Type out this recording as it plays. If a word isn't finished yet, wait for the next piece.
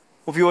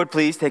Well, if you would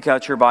please take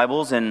out your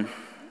Bibles and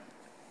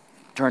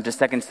turn to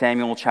 2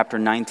 Samuel chapter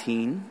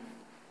 19.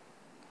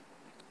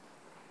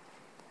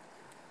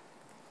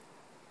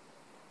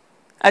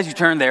 As you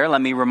turn there,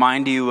 let me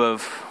remind you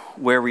of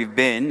where we've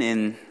been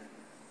in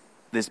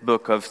this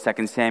book of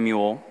 2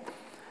 Samuel.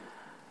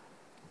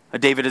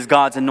 David is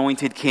God's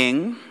anointed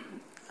king,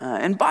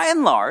 and by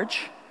and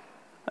large,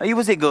 he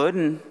was a good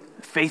and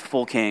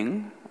faithful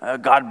king.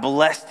 God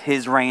blessed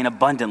his reign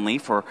abundantly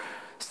for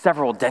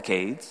several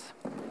decades.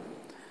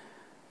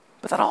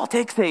 But that all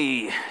takes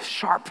a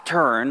sharp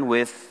turn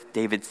with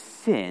David's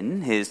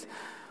sin, his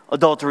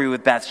adultery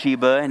with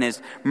Bathsheba and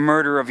his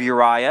murder of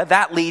Uriah.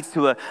 That leads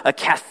to a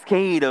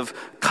cascade of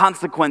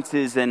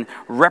consequences and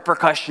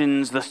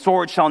repercussions. The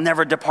sword shall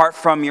never depart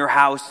from your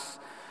house,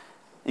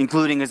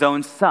 including his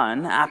own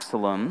son,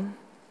 Absalom,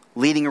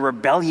 leading a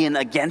rebellion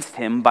against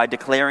him by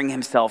declaring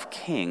himself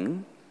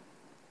king.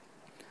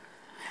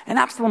 And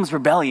Absalom's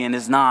rebellion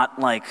is not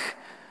like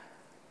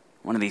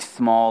one of these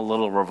small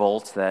little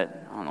revolts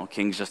that,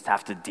 kings just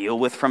have to deal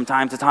with from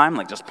time to time,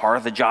 like just part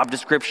of the job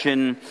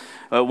description,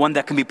 one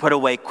that can be put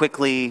away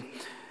quickly.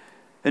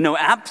 No,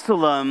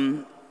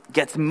 Absalom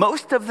gets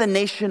most of the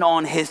nation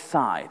on his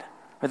side.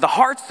 The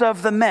hearts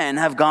of the men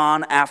have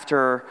gone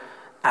after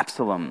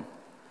Absalom.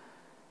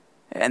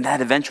 And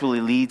that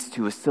eventually leads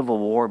to a civil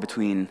war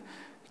between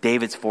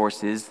David's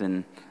forces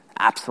and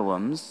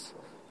Absalom's,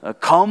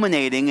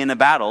 culminating in a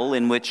battle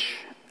in which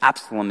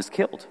Absalom is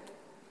killed.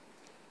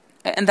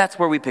 And that's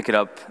where we pick it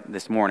up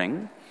this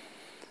morning.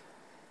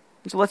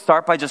 So let's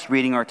start by just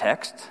reading our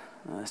text.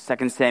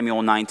 2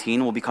 Samuel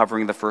 19, we'll be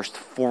covering the first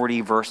 40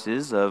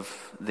 verses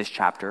of this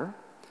chapter.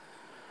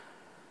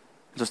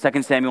 So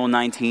 2 Samuel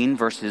 19,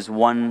 verses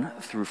 1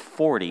 through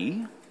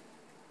 40.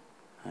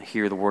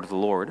 Hear the word of the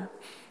Lord.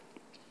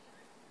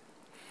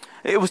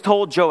 It was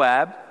told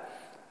Joab,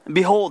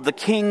 "Behold, the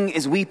king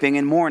is weeping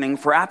and mourning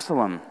for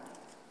Absalom."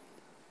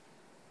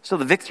 So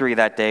the victory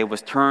that day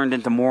was turned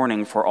into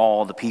mourning for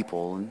all the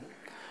people.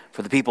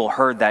 For the people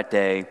heard that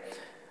day,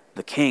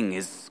 the king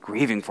is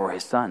grieving for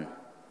his son.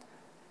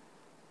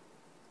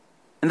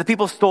 And the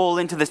people stole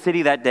into the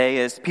city that day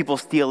as people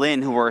steal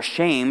in who are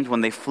ashamed when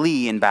they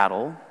flee in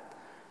battle.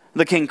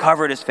 The king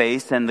covered his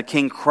face, and the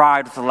king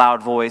cried with a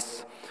loud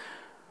voice,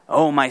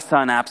 "Oh, my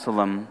son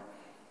Absalom!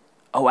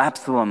 Oh,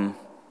 Absalom,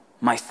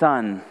 my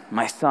son,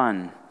 my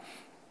son!"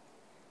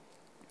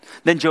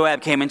 Then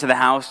Joab came into the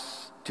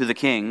house to the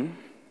king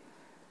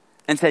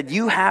and said,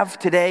 "You have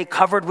today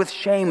covered with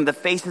shame the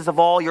faces of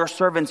all your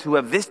servants who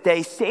have this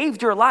day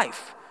saved your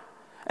life,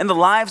 and the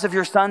lives of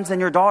your sons and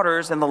your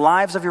daughters, and the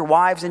lives of your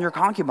wives and your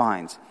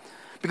concubines,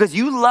 because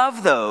you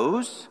love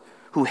those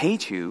who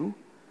hate you,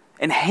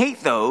 and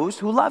hate those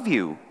who love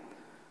you.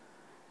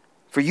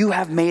 For you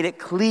have made it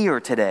clear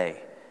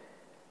today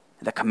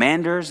that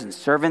commanders and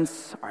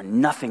servants are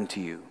nothing to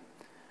you.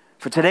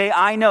 For today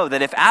I know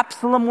that if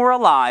Absalom were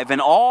alive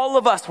and all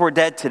of us were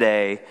dead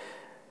today,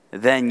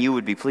 then you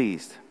would be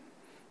pleased.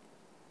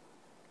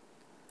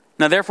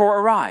 Now therefore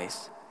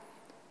arise,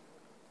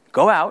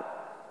 go out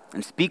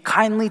and speak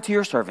kindly to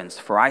your servants,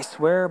 for I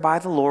swear by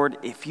the Lord,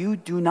 if you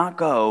do not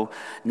go,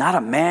 not a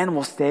man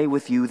will stay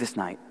with you this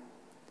night.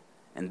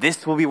 And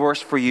this will be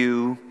worse for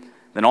you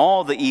than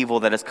all the evil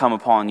that has come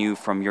upon you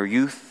from your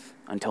youth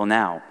until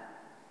now."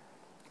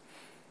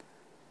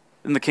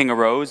 Then the king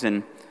arose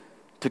and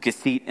took his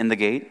seat in the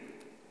gate.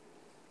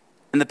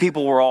 And the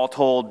people were all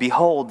told,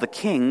 "Behold, the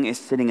king is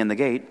sitting in the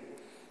gate."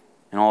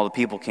 And all the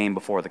people came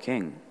before the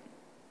king.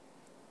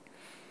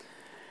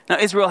 Now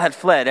Israel had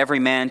fled every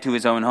man to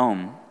his own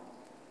home.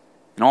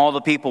 And all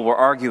the people were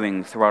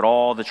arguing throughout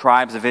all the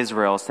tribes of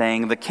Israel,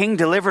 saying, "The king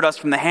delivered us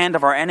from the hand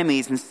of our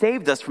enemies and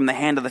saved us from the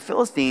hand of the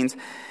Philistines.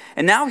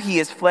 And now he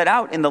has fled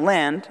out of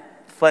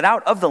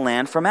the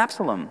land from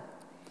Absalom.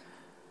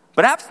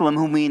 But Absalom,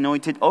 whom we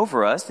anointed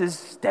over us,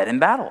 is dead in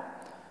battle.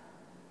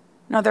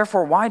 Now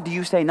therefore, why do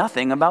you say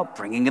nothing about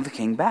bringing the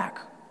king back?"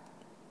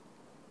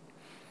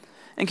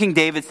 And King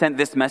David sent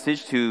this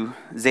message to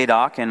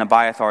Zadok and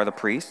Abiathar the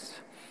priests.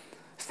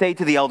 "Say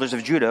to the elders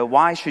of Judah,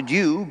 why should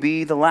you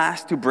be the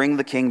last to bring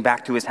the king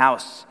back to his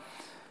house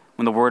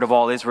when the word of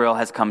all Israel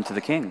has come to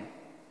the king?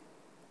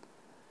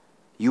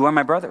 You are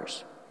my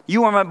brothers.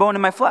 You are my bone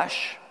and my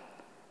flesh.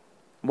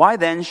 Why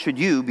then should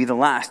you be the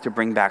last to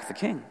bring back the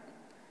king?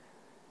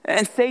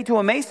 And say to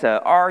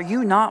Amasa, are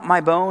you not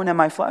my bone and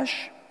my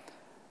flesh?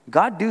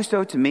 God do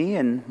so to me,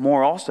 and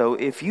more also,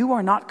 if you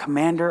are not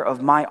commander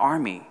of my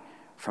army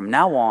from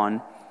now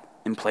on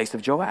in place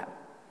of Joab."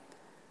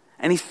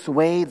 And he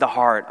swayed the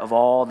heart of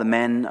all the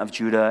men of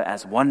Judah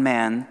as one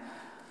man,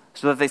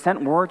 so that they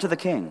sent word to the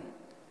king,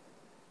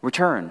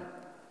 "Return,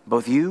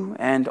 both you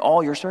and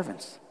all your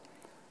servants."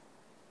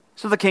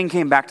 So the king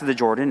came back to the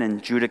Jordan,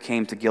 and Judah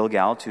came to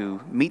Gilgal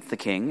to meet the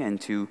king and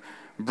to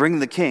bring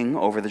the king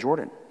over the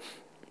Jordan.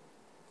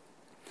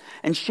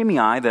 And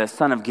Shimei, the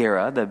son of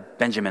Gera, the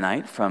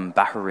Benjaminite from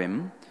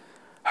Bahurim,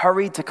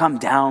 hurried to come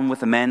down with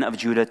the men of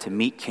Judah to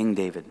meet King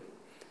David.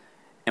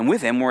 And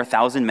with him were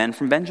 1,000 men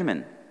from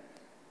Benjamin.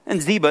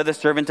 And Ziba, the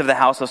servant of the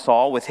house of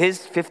Saul, with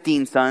his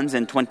 15 sons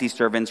and 20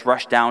 servants,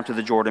 rushed down to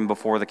the Jordan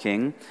before the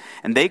king,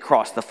 and they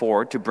crossed the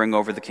ford to bring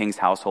over the king's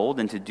household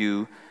and to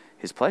do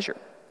his pleasure.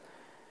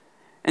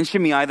 And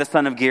Shimei, the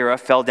son of Gera,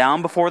 fell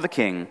down before the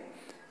king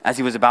as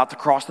he was about to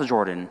cross the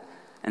Jordan,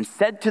 and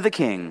said to the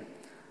king,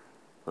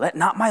 "Let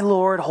not my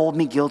lord hold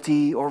me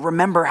guilty, or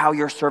remember how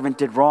your servant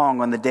did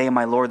wrong on the day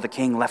my lord the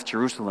king left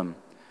Jerusalem.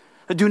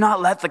 Do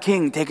not let the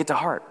king take it to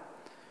heart.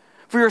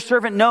 For your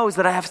servant knows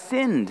that I have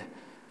sinned.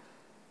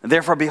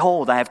 Therefore,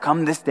 behold, I have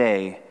come this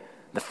day,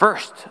 the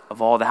first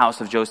of all the house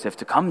of Joseph,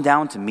 to come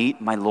down to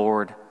meet my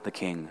lord the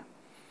king."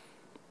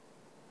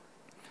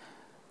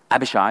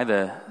 Abishai,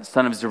 the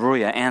son of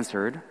Zeruiah,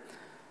 answered,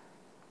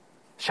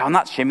 "Shall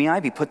not Shimei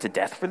be put to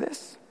death for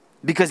this,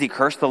 because he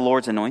cursed the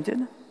Lord's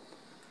anointed?"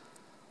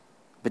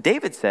 But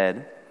David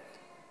said,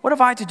 "What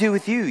have I to do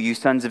with you, you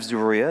sons of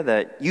Zeruiah,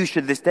 that you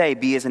should this day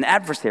be as an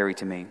adversary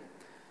to me?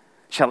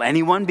 Shall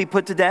anyone be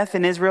put to death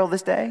in Israel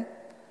this day?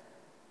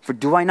 For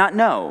do I not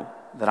know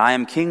that I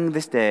am king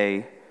this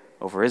day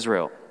over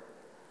Israel?"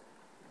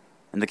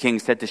 And the king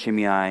said to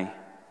Shimei,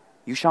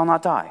 "You shall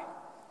not die."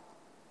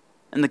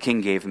 And the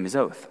king gave him his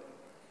oath.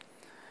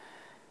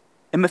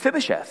 And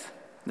Mephibosheth,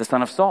 the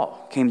son of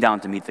Saul, came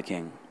down to meet the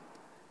king.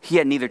 He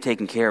had neither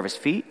taken care of his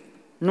feet,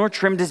 nor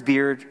trimmed his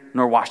beard,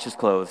 nor washed his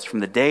clothes, from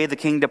the day the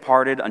king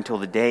departed until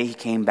the day he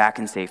came back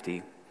in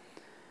safety.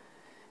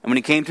 And when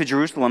he came to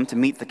Jerusalem to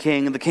meet the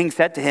king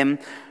said to him,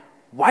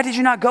 "Why did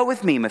you not go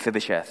with me,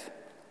 Mephibosheth?"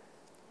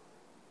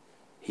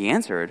 He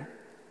answered,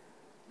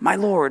 "My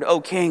lord,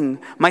 O king,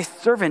 my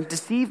servant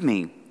deceived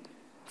me.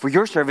 For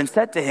your servant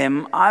said to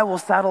him, 'I will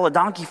saddle a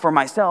donkey for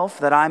myself,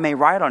 that I may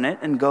ride on it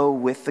and go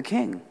with the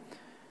king.'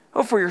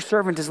 Oh, for your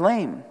servant is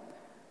lame.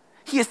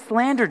 He has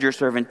slandered your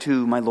servant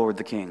to my lord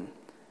the king.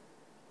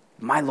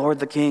 My lord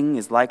the king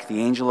is like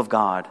the angel of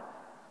God.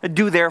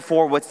 Do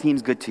therefore what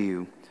seems good to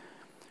you.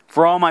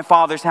 For all my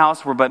father's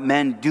house were but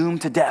men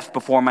doomed to death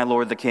before my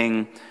lord the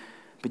king.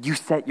 But you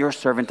set your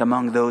servant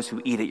among those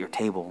who eat at your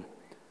table.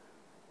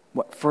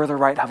 What further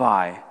right have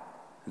I,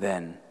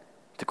 then,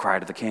 to cry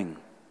to the king?"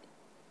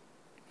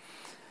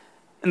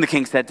 And the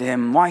king said to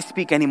him, "Why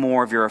speak any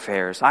more of your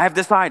affairs? I have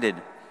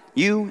decided.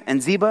 You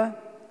and Ziba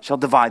shall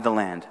divide the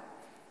land."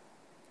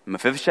 And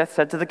Mephibosheth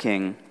said to the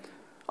king,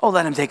 "Oh,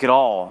 let him take it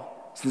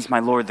all, since my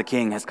lord the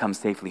king has come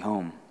safely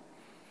home."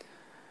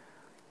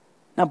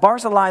 Now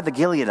Barzillai the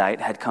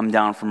Gileadite had come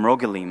down from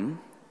Rogelim,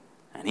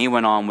 and he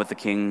went on with the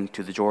king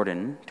to the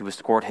Jordan to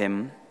escort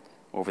him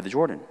over the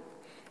Jordan.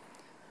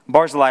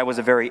 Barzillai was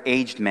a very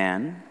aged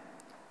man,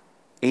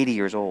 80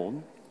 years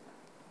old.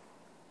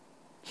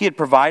 He had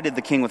provided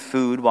the king with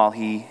food while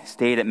he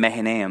stayed at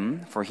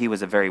Mahanaim, for he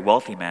was a very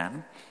wealthy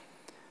man.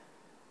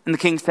 And the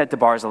king said to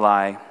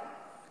Barzillai,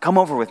 "Come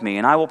over with me,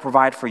 and I will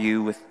provide for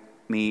you with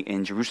me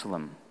in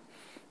Jerusalem."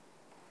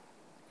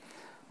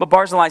 But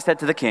Barzillai said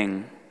to the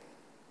king,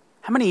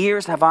 "How many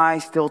years have I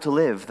still to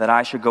live, that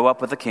I should go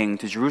up with the king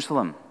to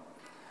Jerusalem?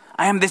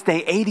 I am this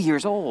day 80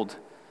 years old.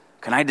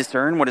 Can I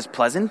discern what is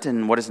pleasant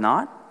and what is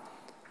not?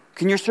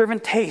 Can your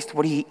servant taste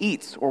what he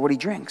eats or what he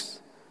drinks?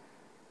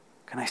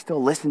 Can I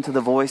still listen to the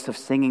voice of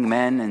singing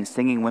men and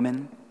singing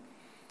women?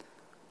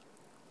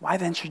 Why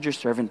then should your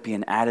servant be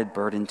an added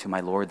burden to my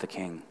lord the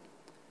king?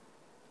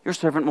 Your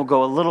servant will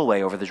go a little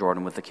way over the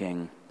Jordan with the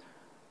king.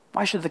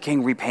 Why should the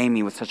king repay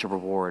me with such a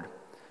reward?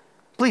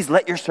 Please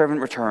let your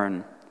servant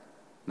return,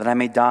 that I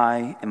may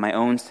die in my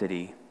own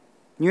city,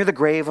 near the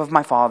grave of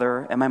my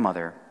father and my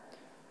mother.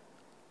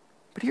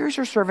 But here is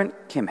your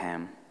servant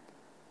Kimham.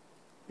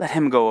 Let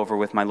him go over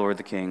with my lord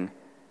the king,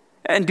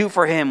 and do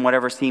for him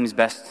whatever seems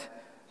best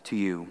to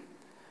you."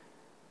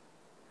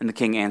 And the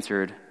king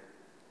answered,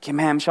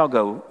 "Kimham shall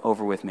go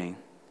over with me,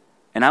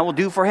 and I will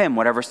do for him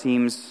whatever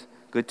seems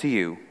good to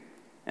you,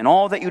 and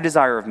all that you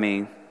desire of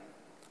me,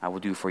 I will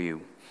do for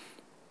you."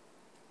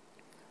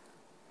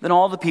 Then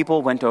all the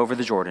people went over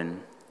the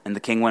Jordan, and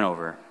the king went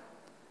over.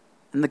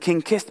 And the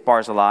king kissed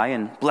Barzillai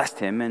and blessed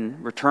him, and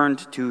he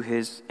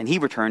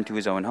returned to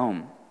his own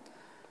home.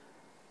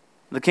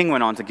 The king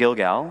went on to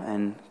Gilgal,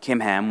 and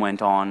Kimham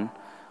went on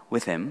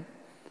with him.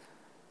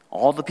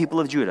 All the people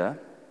of Judah,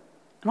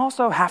 and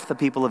also half the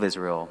people of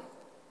Israel,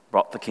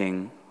 brought the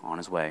king on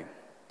his way.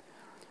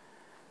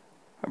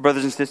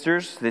 Brothers and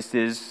sisters, this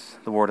is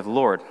the word of the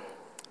Lord.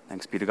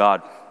 Thanks be to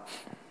God.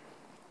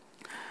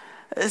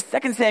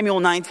 2 Samuel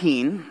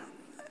 19.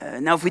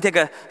 Now, if we take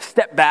a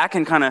step back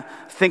and kind of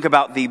think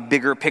about the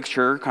bigger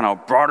picture, kind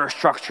of broader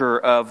structure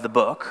of the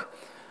book,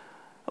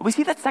 we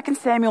see that 2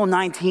 Samuel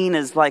 19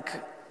 is like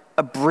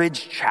a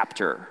bridge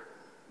chapter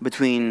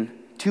between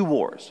two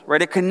wars,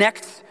 right? It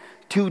connects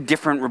two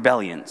different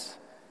rebellions.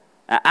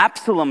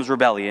 Absalom's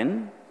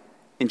rebellion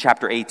in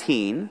chapter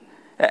 18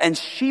 and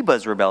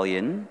Sheba's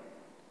rebellion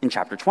in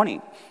chapter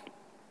 20.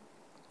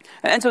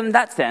 And so in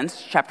that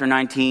sense, chapter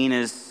 19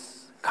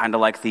 is kind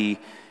of like the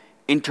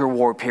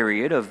interwar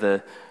period of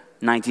the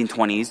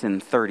 1920s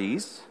and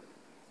 30s,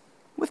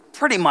 with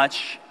pretty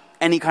much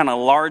any kind of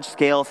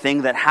large-scale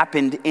thing that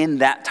happened in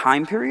that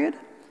time period,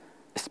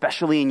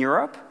 especially in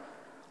Europe.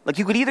 Like,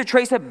 you could either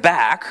trace it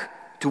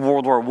back to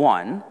World War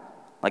I,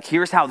 like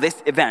here's how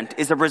this event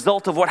is a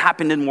result of what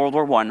happened in World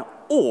War I,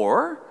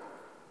 or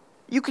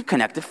you could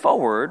connect it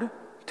forward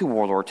to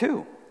World War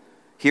II.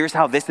 Here's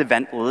how this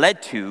event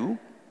led to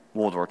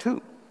World War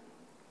II.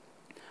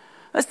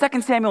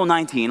 2 Samuel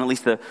 19, at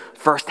least the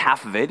first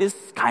half of it, is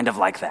kind of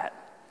like that.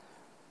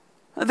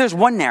 There's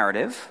one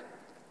narrative,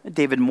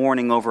 David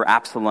mourning over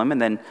Absalom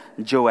and then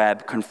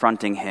Joab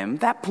confronting him.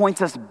 That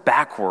points us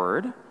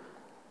backward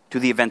to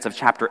the events of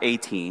chapter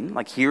 18.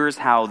 Like here's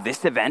how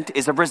this event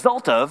is a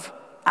result of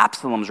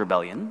Absalom's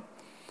rebellion.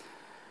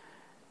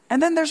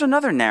 And then there's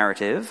another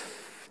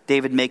narrative,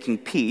 David making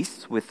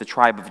peace with the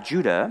tribe of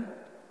Judah.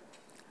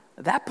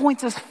 That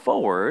points us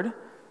forward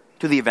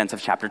to the events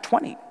of chapter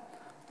 20.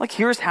 Like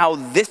here's how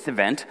this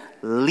event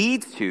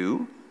leads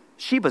to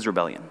Sheba's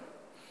rebellion.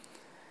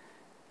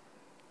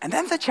 And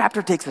then the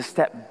chapter takes a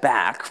step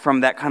back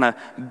from that kind of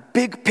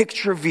big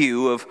picture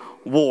view of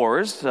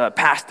wars,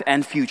 past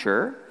and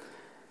future,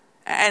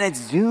 and it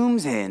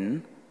zooms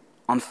in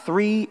on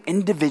 3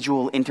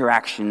 individual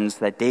interactions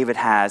that David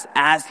has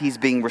as he's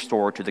being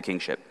restored to the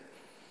kingship.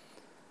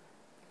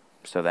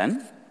 So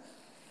then,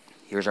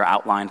 here's our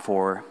outline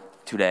for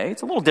today.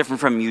 It's a little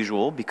different from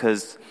usual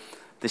because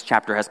this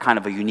chapter has kind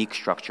of a unique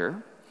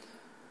structure.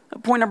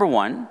 Point number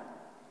 1,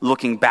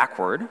 looking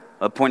backward.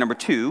 Point number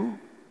 2,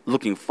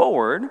 looking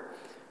forward.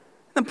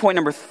 Then point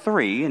number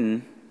 3,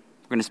 and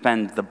we're going to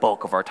spend the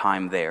bulk of our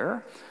time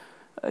there,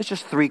 it's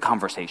just 3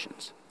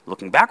 conversations.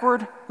 Looking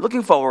backward,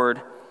 looking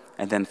forward,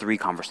 and then 3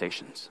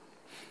 conversations.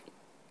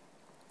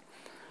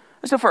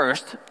 So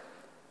first,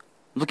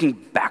 looking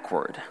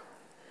backward,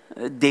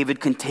 David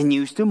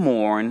continues to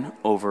mourn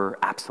over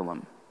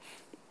Absalom.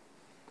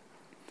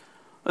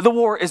 The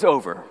war is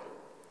over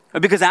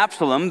because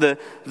Absalom,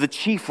 the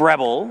chief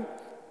rebel,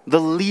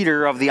 the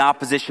leader of the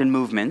opposition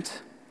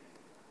movement,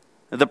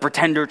 the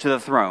pretender to the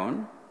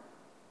throne,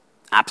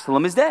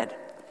 Absalom is dead.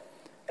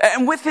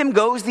 And with him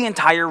goes the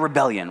entire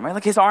rebellion, right?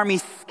 Like his army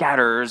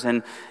scatters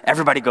and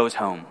everybody goes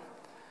home.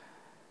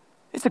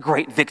 It's a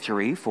great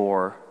victory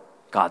for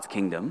God's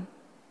kingdom.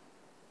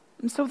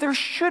 And so there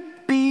should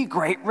be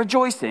great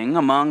rejoicing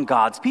among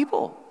God's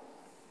people.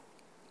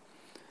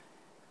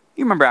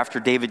 You remember after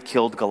David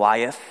killed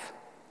Goliath,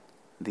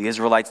 the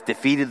Israelites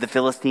defeated the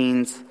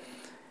Philistines.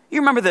 You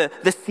remember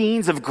the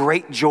scenes of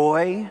great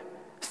joy,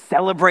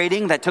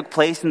 celebrating that took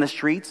place in the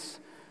streets.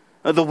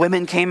 The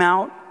women came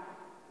out.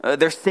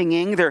 They're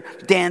singing, they're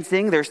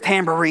dancing, there's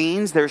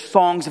tambourines, there's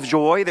songs of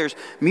joy, there's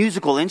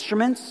musical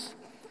instruments.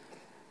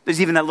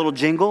 There's even that little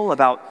jingle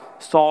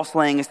about Saul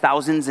slaying his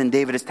thousands and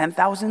David his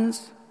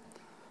 10,000s.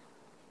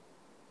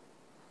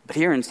 But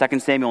here in 2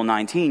 Samuel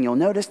 19, you'll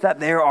notice that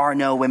there are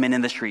no women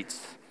in the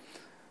streets.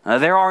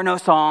 There are no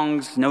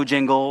songs, no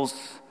jingles.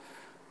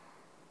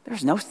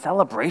 There's no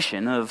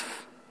celebration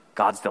of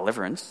God's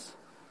deliverance.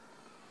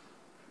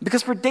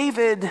 Because for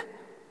David,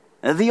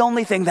 the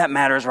only thing that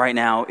matters right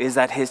now is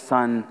that his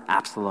son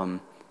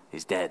Absalom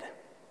is dead.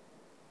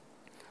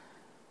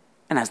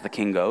 And as the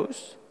king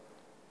goes,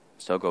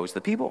 so goes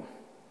the people.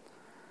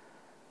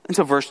 And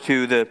so verse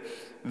 2, the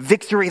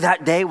victory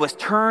that day was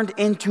turned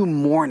into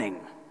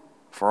mourning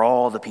for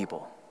all the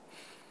people.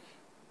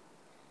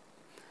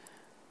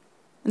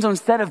 And so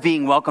instead of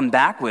being welcomed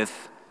back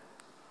with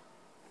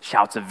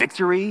shouts of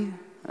victory,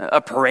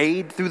 a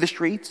parade through the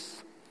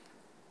streets,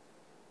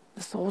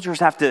 the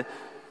soldiers have to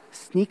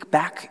sneak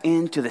back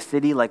into the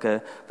city like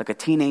a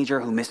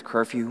teenager who missed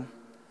curfew,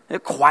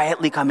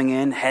 quietly coming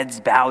in, heads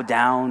bowed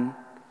down,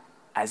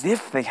 as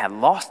if they had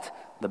lost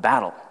the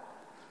battle.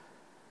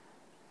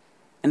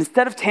 And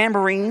instead of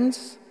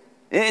tambourines,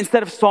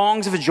 instead of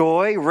songs of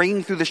joy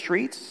ringing through the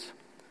streets,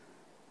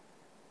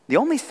 the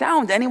only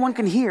sound anyone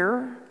can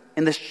hear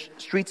in the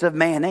streets of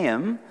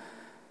Mahanaim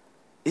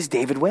is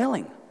David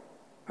wailing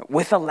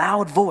with a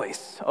loud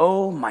voice,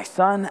 "Oh, my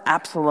son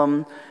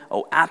Absalom,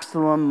 oh,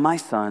 Absalom, my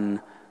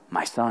son,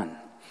 my son."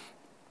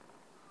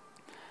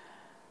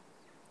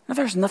 Now,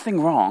 there's nothing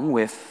wrong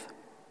with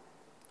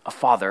a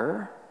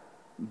father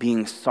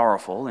being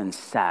sorrowful and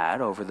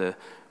sad over the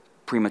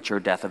premature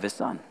death of his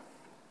son.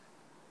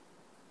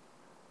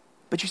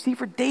 But you see,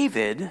 for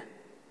David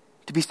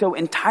to be so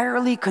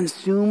entirely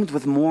consumed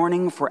with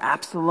mourning for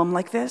Absalom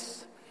like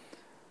this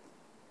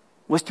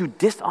was to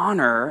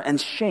dishonor and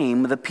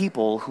shame the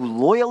people who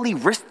loyally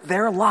risked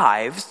their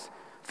lives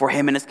for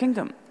him and his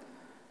kingdom.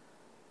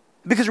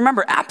 Because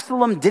remember,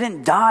 Absalom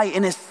didn't die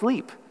in his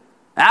sleep.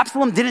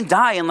 Absalom didn't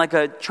die in like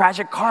a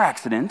tragic car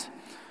accident.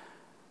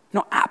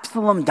 No,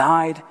 Absalom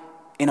died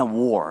in a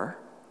war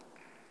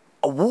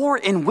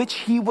in which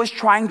he was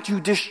trying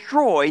to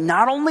destroy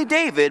not only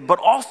David, but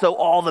also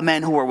all the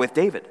men who were with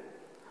David.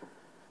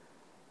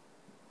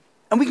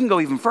 And we can go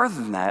even further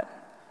than that.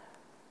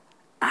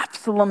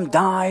 Absalom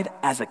died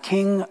as a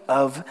king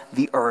of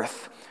the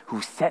earth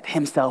who set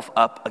himself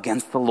up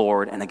against the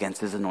Lord and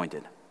against his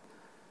anointed.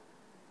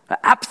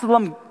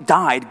 Absalom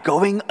died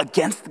going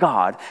against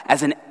God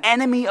as an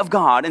enemy of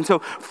God. And so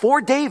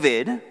for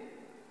David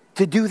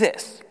to do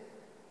this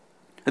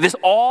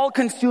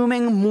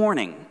all-consuming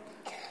mourning,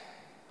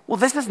 well,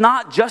 this is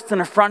not just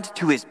an affront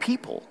to his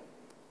people.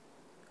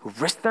 who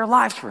risked their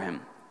lives for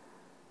him,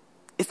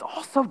 it's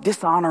also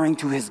dishonoring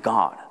to his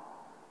God,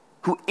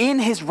 who in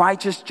his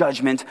righteous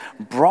judgment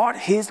brought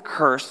his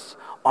curse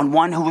on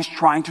one who was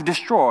trying to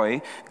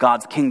destroy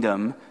God's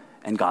kingdom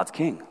and God's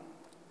king.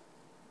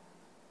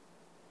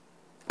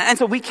 And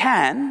so we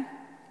can,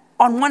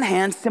 on one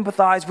hand,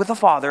 sympathize with a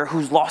father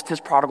who's lost his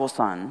prodigal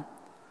son,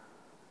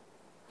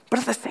 but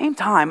at the same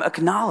time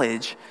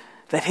acknowledge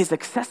that his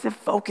excessive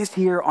focus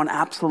here on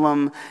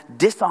Absalom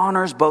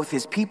dishonors both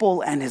his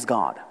people and his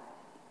God.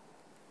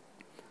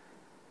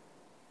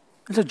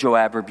 And so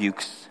Joab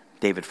rebukes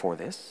David for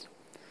this.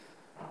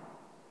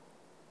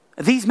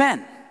 These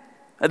men,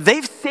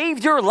 they've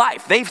saved your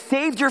life. They've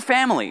saved your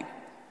family.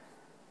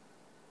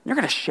 You're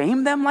going to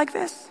shame them like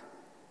this?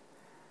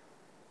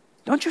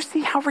 Don't you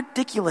see how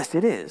ridiculous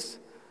it is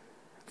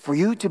for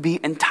you to be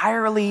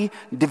entirely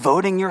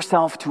devoting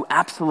yourself to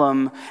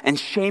Absalom and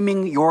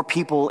shaming your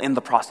people in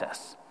the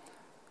process?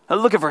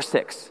 Look at verse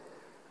 6.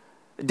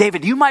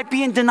 David, you might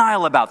be in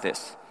denial about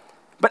this,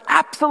 but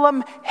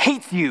Absalom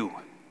hates you,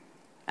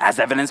 as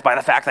evidenced by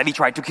the fact that he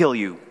tried to kill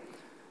you.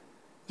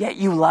 Yet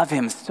you love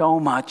him so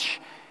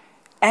much,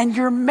 and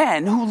your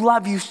men who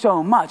love you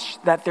so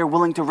much that they're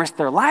willing to risk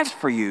their lives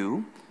for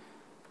you,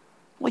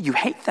 well, you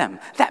hate them.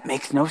 That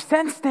makes no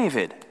sense,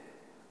 David.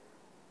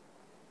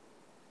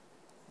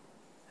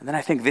 And then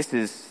I think this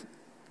is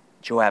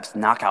Joab's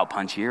knockout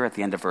punch here at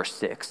the end of verse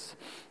 6.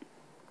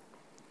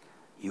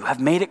 You have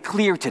made it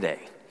clear today.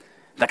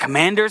 The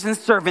commanders and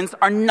servants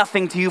are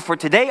nothing to you, for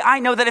today I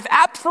know that if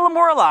Absalom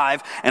were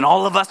alive and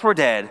all of us were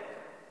dead,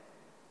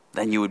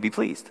 then you would be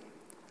pleased.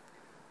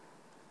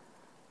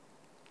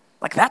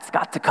 Like, that's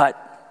got to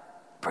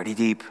cut pretty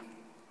deep,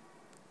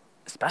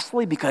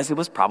 especially because it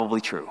was probably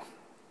true,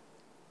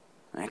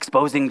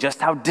 exposing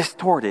just how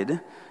distorted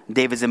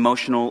David's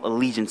emotional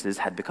allegiances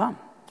had become.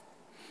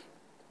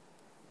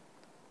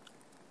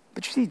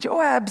 But you see,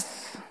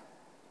 Joab's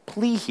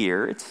plea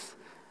here, it's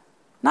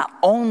not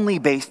only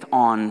based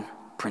on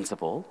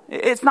principle.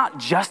 It's not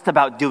just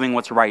about doing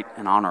what's right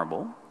and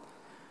honorable.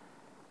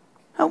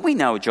 We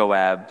know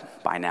Joab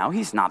by now.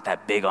 He's not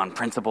that big on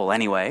principle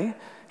anyway.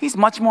 He's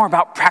much more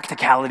about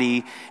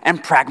practicality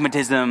and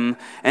pragmatism.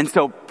 And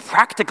so,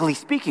 practically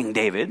speaking,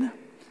 David,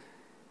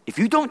 if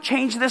you don't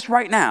change this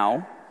right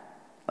now,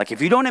 like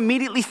if you don't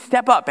immediately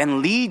step up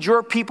and lead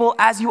your people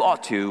as you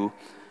ought to,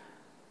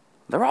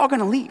 they're all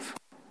going to leave.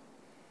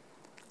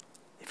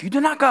 If you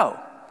do not go,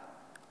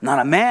 not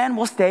a man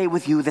will stay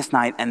with you this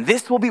night, and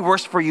this will be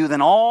worse for you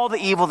than all the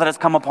evil that has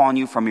come upon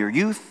you from your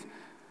youth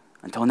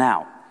until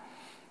now.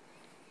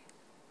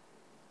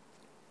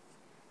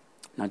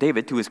 Now,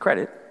 David, to his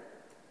credit,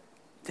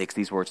 takes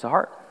these words to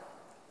heart.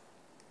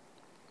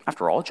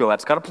 After all,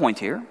 Joab's got a point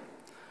here.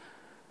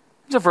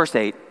 So verse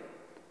 8,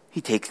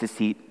 he takes his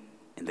seat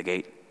in the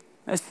gate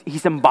as he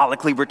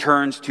symbolically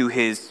returns to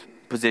his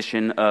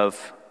position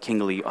of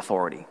kingly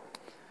authority.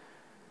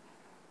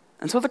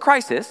 And so the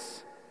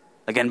crisis,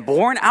 again,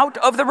 born out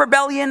of the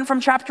rebellion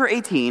from chapter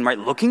 18, right,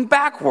 looking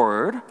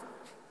backward,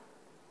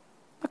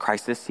 the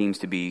crisis seems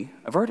to be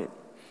averted.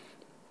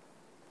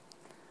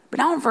 But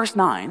now in verse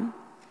 9,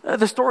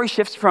 the story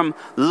shifts from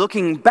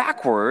looking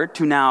backward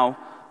to now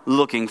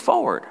looking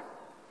forward.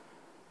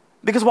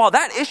 Because while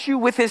that issue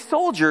with his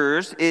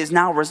soldiers is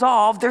now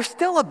resolved, there's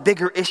still a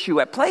bigger issue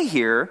at play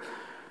here,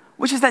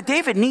 which is that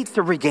David needs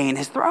to regain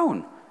his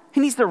throne. He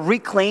needs to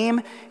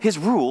reclaim his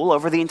rule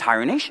over the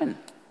entire nation.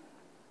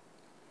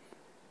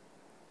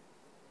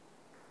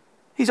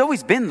 He's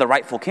always been the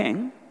rightful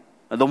king,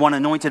 the one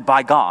anointed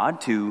by God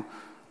to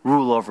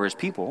rule over his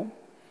people.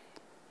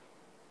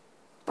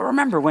 But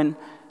remember, when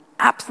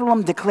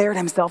Absalom declared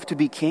himself to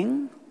be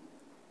king,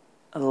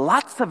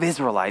 lots of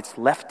Israelites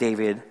left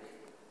David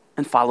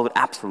and followed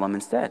Absalom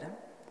instead.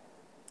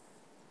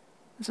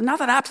 So now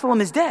that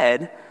Absalom is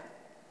dead,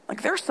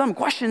 like, there are some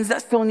questions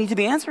that still need to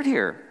be answered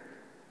here.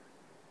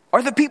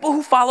 Are the people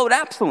who followed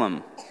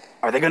Absalom,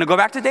 are they going to go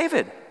back to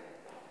David?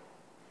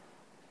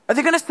 Are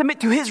they going to submit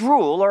to his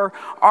rule, or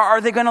are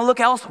they going to look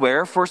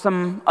elsewhere for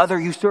some other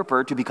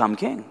usurper to become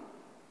king?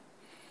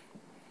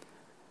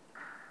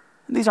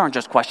 These aren't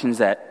just questions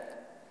that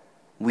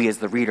we as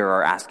the reader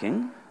are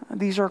asking.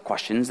 These are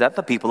questions that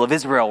the people of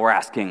Israel were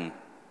asking.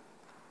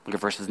 Look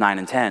at verses 9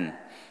 and 10.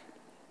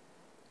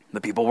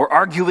 The people were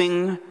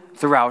arguing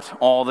throughout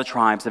all the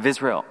tribes of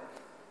Israel.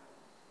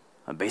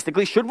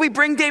 Basically, should we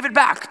bring David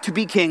back to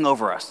be king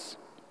over us?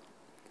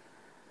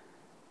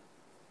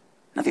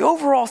 Now, the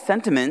overall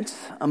sentiment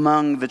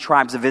among the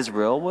tribes of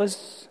Israel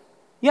was,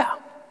 yeah,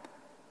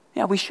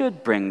 we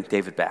should bring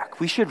David back.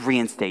 We should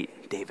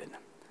reinstate David.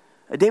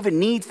 David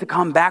needs to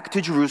come back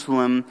to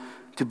Jerusalem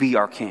to be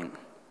our king.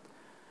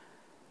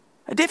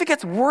 David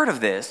gets word of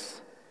this,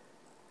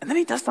 and then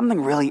he does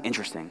something really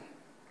interesting.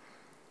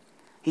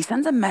 He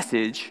sends a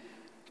message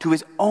to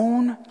his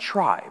own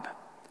tribe,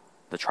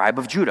 the tribe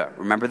of Judah.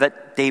 Remember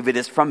that David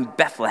is from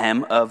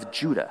Bethlehem of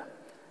Judah.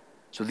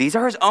 So these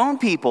are his own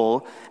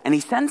people, and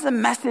he sends a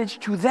message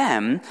to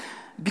them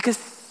because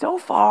so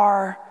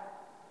far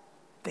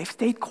they've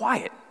stayed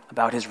quiet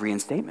about his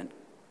reinstatement.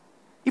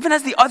 Even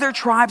as the other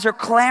tribes are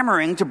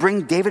clamoring to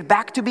bring David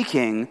back to be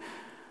king,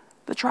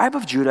 the tribe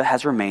of Judah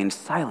has remained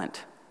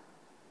silent.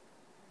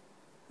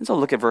 And so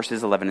look at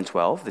verses 11 and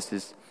 12. This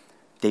is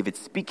David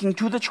speaking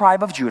to the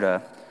tribe of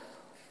Judah.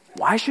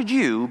 Why should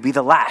you be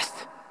the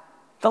last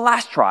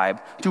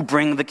tribe to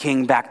bring the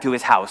king back to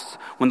his house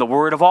when the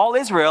word of all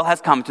Israel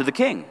has come to the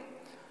king?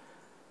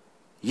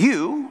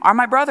 You are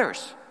my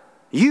brothers.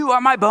 You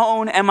are my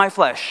bone and my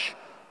flesh.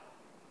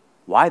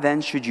 Why then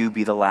should you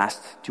be the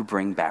last to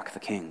bring back the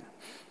king?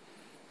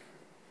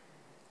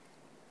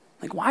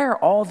 Like, why are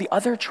all the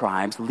other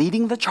tribes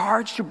leading the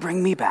charge to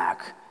bring me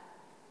back?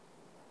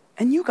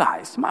 And you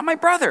guys, my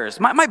brothers,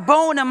 my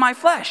bone and my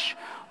flesh,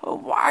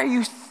 why are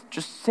you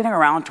just sitting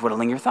around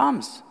twiddling your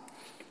thumbs?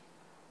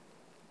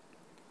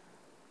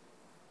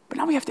 But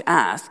now we have to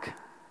ask,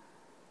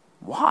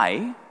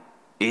 why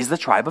is the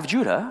tribe of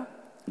Judah,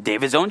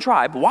 David's own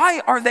tribe, why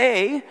are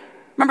they,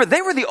 remember,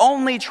 they were the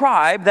only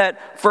tribe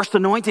that first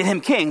anointed him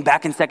king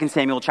back in 2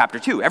 Samuel chapter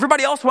 2.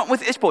 Everybody else went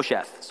with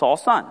Ishbosheth,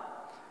 Saul's son.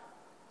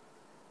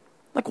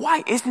 Like,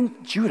 why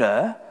isn't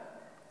Judah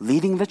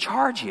leading the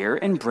charge here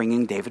in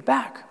bringing David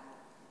back?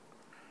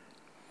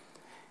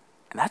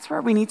 And that's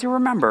where we need to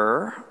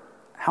remember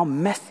how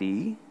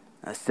messy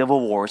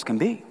civil wars can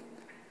be.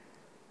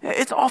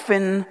 It's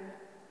often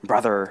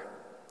brother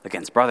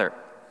against brother.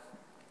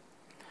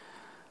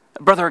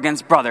 Brother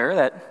against brother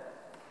that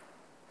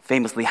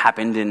famously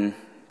happened in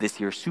this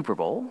year's Super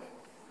Bowl.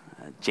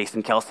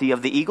 Jason Kelce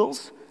of the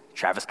Eagles,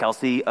 Travis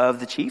Kelce of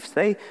the Chiefs,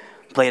 they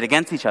played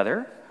against each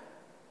other.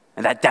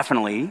 And that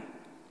definitely,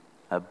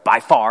 by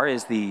far,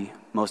 is the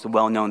most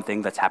well-known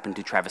thing that's happened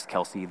to Travis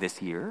Kelce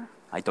this year.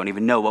 I don't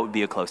even know what would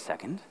be a close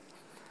second.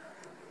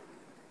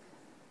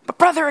 But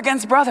brother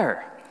against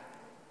brother,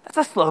 that's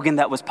a slogan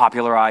that was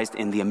popularized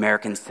in the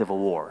American Civil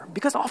War.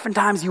 Because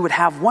oftentimes you would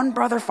have one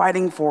brother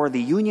fighting for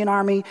the Union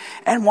Army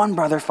and one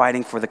brother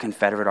fighting for the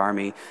Confederate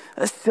Army.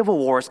 Civil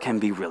wars can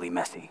be really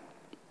messy.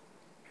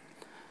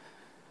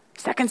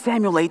 2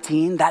 Samuel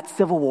 18, that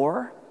civil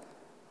war,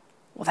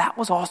 well, that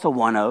was also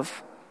one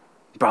of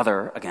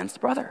brother against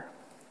brother.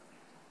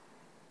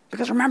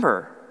 Because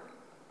remember,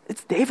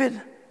 it's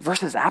David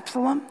versus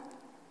Absalom,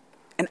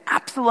 and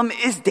Absalom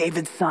is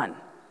David's son.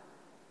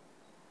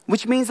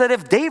 Which means that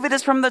if David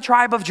is from the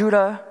tribe of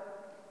Judah,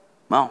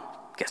 well,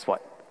 guess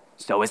what?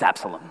 So is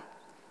Absalom.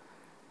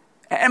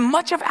 And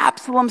much of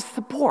Absalom's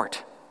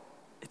support,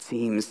 it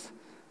seems,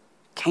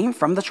 came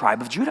from the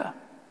tribe of Judah.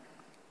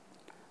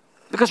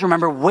 Because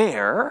remember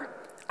where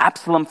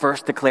Absalom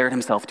first declared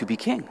himself to be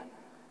king.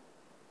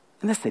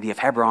 In the city of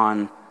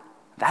Hebron,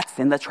 that's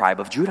in the tribe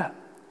of Judah.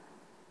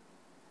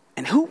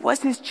 And who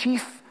was his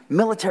chief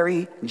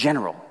military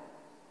general?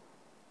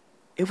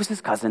 It was his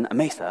cousin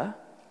Amasa,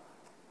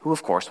 who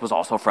of course was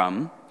also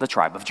from the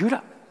tribe of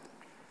Judah.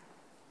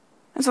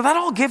 And so that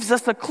all gives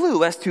us a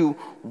clue as to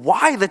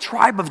why the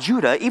tribe of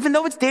Judah, even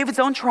though it's David's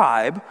own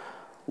tribe,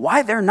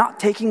 why they're not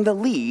taking the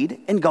lead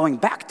in going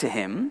back to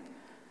him.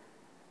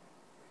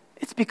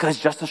 It's because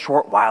just a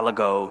short while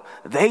ago,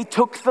 they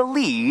took the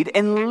lead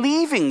in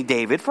leaving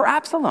David for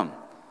Absalom.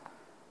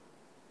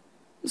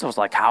 So it's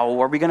like,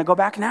 how are we going to go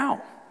back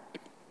now?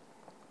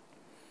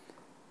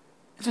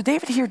 And so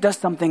David here does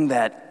something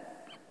that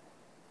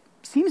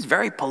seems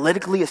very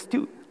politically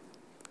astute.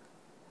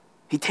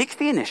 He takes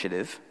the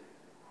initiative,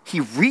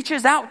 he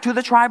reaches out to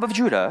the tribe of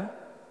Judah,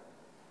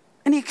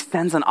 and he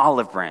extends an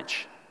olive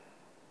branch.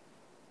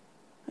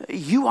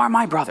 You are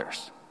my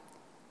brothers.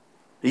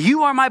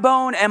 You are my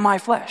bone and my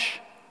flesh.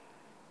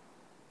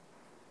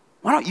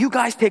 Why don't you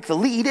guys take the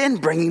lead in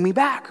bringing me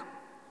back?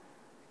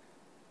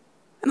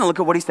 And then look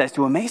at what he says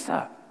to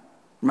Amasa.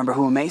 Remember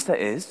who Amasa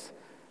is?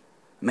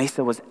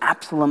 Amasa was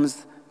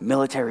Absalom's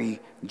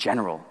military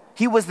general.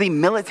 He was the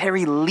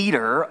military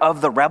leader of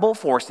the rebel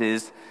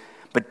forces,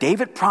 but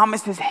David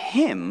promises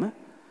him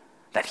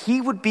that he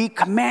would be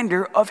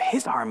commander of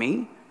his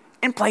army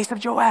in place of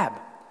Joab.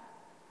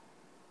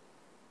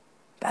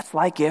 That's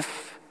like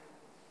if,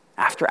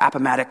 after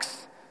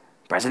Appomattox,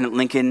 President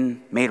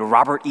Lincoln made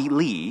Robert E.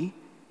 Lee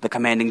the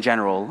commanding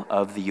general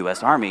of the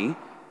U.S. Army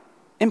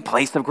in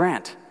place of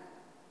Grant.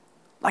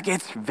 Like,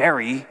 it's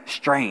very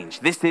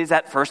strange. This is,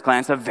 at first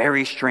glance, a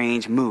very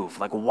strange move.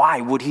 Like,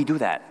 why would he do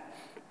that?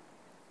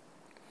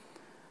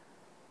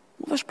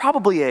 Well, there's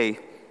probably a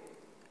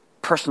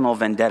personal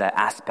vendetta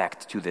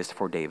aspect to this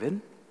for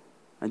David.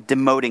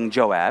 Demoting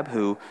Joab,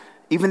 who,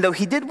 even though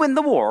he did win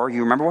the war,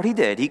 you remember what he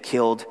did. He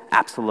killed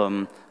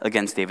Absalom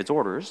against David's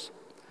orders.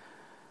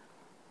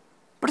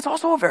 But it's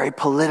also a very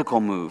political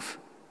move.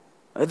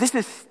 This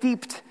is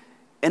steeped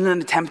in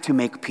an attempt to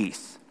make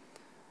peace.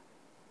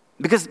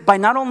 Because by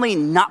not only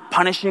not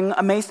punishing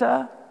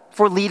Amasa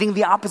for leading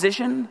the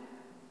opposition,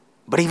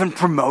 but even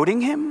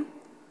promoting him,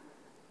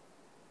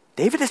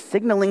 David is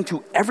signaling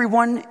to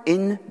everyone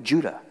in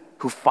Judah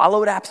who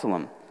followed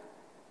Absalom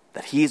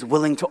that he is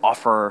willing to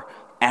offer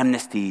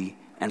amnesty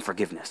and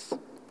forgiveness.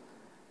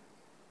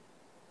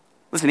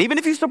 Listen, even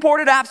if you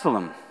supported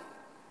Absalom,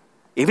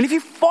 even if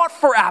you fought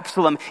for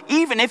Absalom,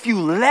 even if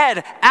you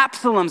led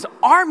Absalom's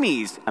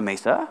armies,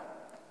 Amasa,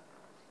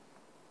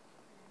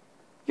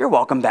 you're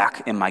welcome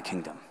back in my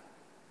kingdom.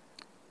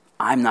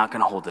 I'm not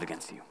going to hold it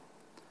against you.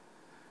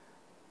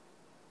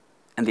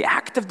 And the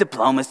act of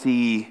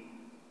diplomacy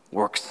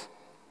works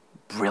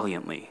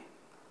brilliantly,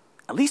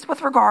 at least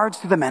with regards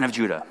to the men of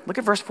Judah. Look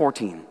at verse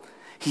 14.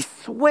 He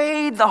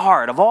swayed the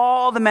heart of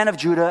all the men of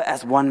Judah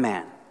as one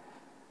man.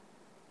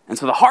 And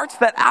so the hearts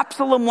that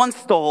Absalom once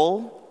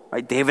stole,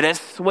 right, David has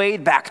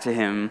swayed back to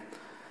him,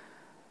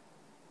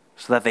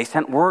 so that they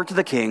sent word to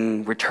the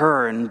king,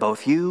 return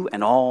both you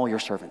and all your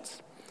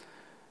servants.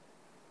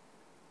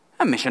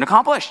 And mission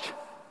accomplished.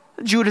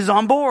 Judah's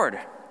on board.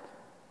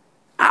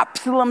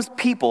 Absalom's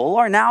people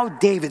are now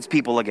David's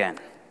people again.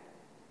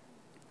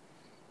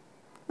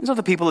 And so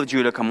the people of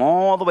Judah come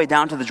all the way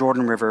down to the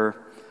Jordan River,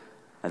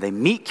 and they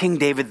meet King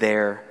David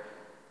there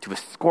to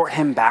escort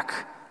him back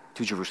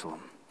to Jerusalem.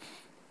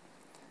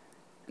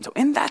 And so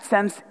in that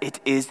sense,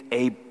 it is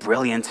a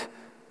brilliant,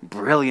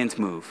 brilliant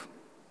move.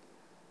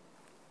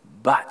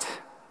 But,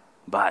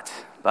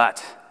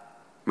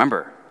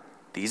 remember,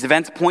 these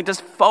events point us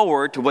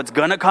forward to what's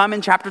going to come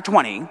in chapter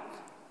 20. We're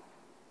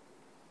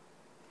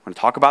going to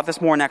talk about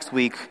this more next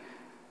week.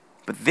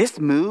 But this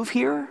move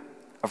here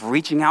of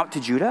reaching out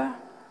to Judah,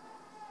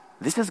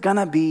 this is going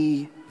to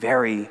be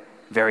very,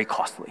 very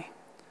costly.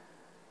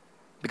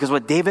 Because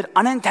what David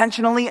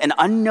unintentionally and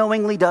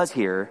unknowingly does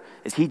here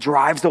is he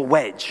drives a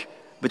wedge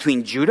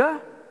between Judah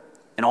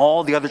and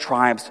all the other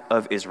tribes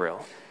of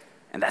Israel.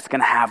 And that's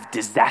going to have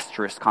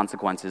disastrous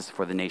consequences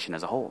for the nation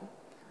as a whole.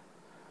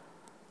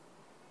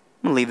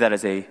 I'm going to leave that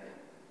as a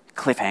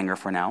cliffhanger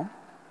for now.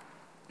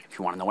 If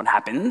you want to know what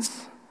happens,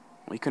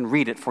 well, you can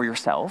read it for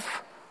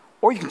yourself,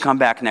 or you can come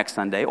back next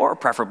Sunday, or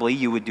preferably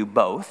you would do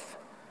both.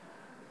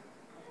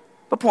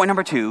 But point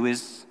number 2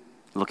 is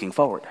looking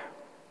forward.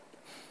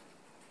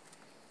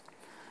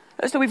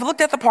 So we've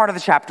looked at the part of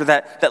the chapter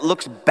that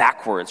looks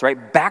backwards,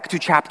 right? Back to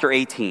chapter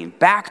 18,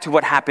 back to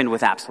what happened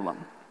with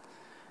Absalom.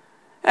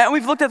 And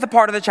we've looked at the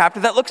part of the chapter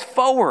that looks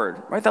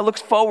forward, right? That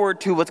looks forward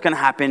to what's going to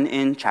happen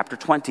in chapter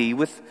 20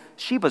 with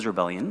Sheba's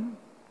rebellion.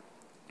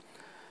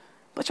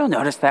 But you'll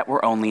notice that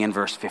we're only in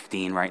verse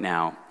 15 right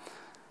now.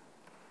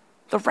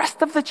 The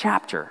rest of the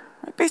chapter,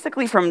 right,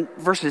 basically from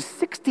verses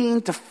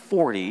 16 to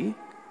 40,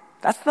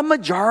 that's the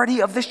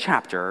majority of this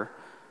chapter.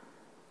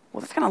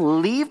 Well, it's going to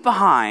leave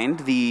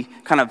behind the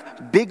kind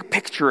of big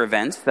picture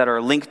events that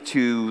are linked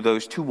to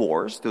those 2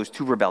 wars, those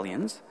 2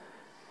 rebellions.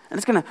 And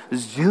it's going to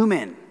zoom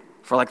in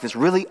for like this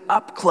really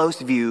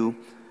up-close view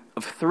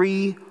of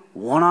 3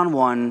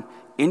 one-on-one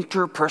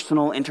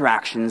interpersonal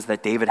interactions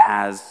that David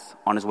has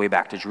on his way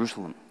back to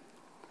Jerusalem.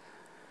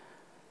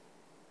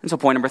 And so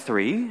point number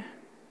 3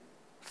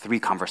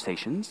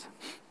 conversations.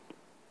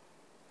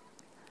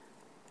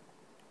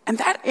 And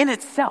that in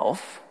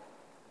itself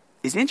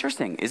is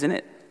interesting, isn't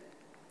it?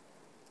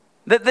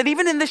 That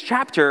even in this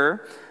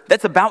chapter,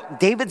 that's about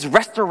David's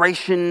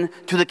restoration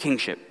to the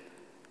kingship.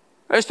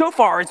 So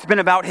far, it's been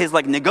about his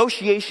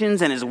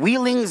negotiations and his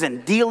wheelings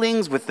and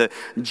dealings with the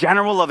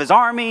general of his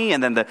army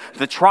and then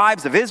the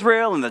tribes of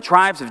Israel and the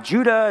tribes of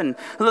Judah and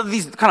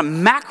these kind of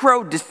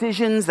macro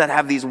decisions that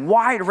have these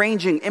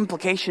wide-ranging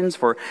implications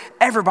for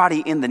everybody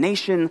in the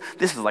nation.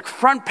 This is like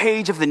front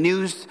page of the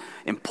news,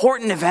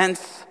 important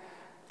events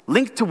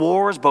linked to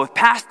wars, both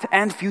past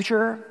and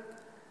future.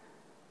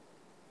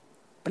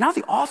 But now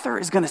the author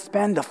is going to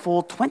spend a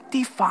full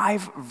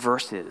 25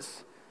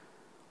 verses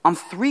on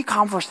 3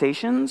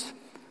 conversations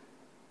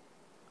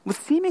with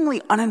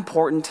seemingly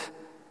unimportant,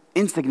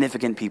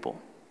 insignificant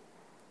people.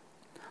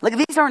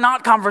 These are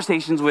not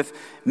conversations with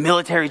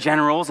military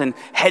generals and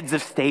heads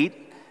of state,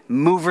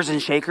 movers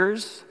and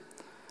shakers.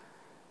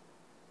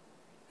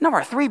 No,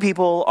 our 3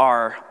 people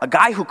are a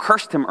guy who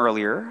cursed him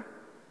earlier,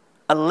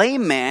 a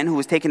lame man who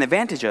was taken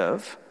advantage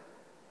of,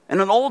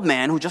 and an old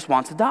man who just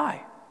wants to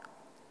die.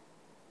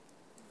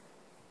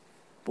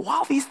 But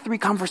while these 3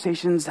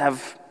 conversations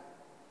have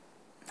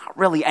not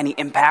really any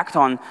impact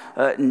on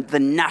the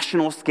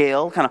national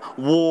scale, kind of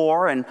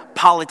war and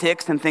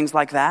politics and things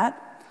like that,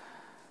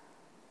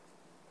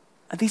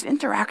 these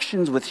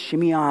interactions with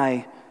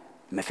Shimei,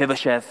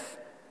 Mephibosheth,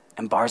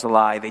 and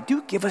Barzillai, they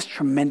do give us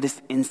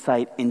tremendous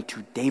insight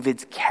into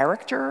David's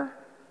character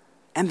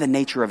and the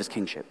nature of his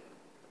kingship.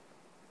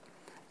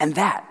 And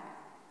that,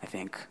 I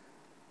think,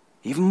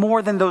 even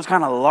more than those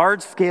kind of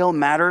large-scale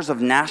matters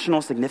of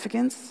national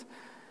significance,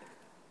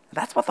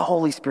 that's what the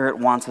Holy Spirit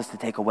wants us to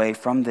take away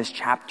from this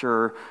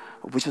chapter,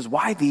 which is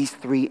why these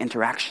 3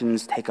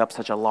 interactions take up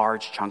such a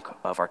large chunk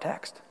of our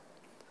text.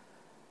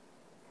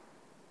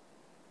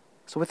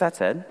 So with that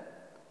said,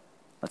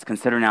 let's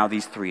consider now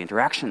these 3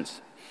 interactions.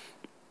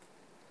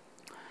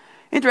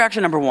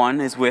 Interaction number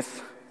 1 is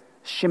with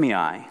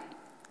Shimei.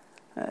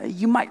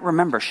 You might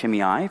remember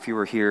Shimei if you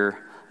were here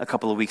a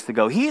couple of weeks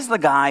ago. He's the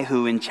guy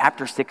who in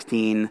chapter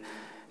 16,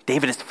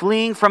 David is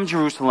fleeing from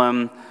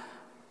Jerusalem.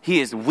 He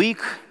is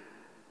weak.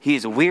 He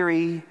is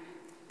weary,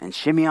 and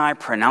Shimei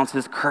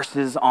pronounces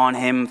curses on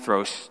him,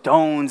 throws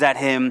stones at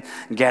him.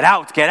 Get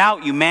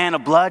out, you man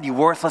of blood, you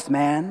worthless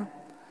man.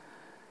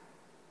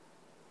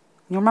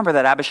 You remember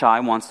that Abishai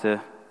wants to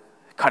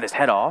cut his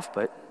head off,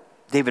 but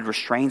David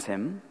restrains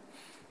him.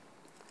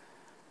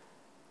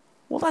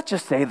 Well, let's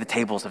just say the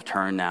tables have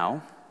turned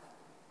now.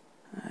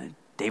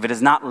 David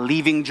is not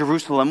leaving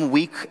Jerusalem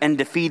weak and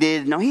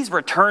defeated. No, he's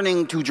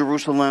returning to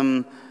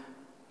Jerusalem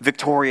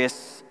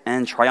victorious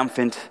and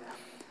triumphant.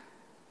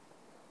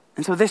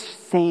 And so this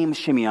same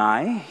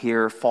Shimei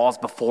here falls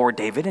before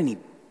David and he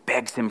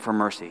begs him for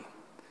mercy.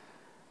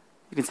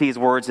 You can see his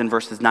words in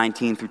verses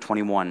 19 through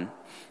 21.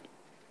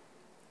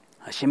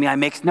 Shimei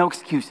makes no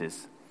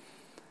excuses.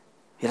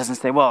 He doesn't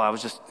say, well, I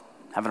was just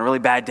having a really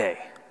bad day.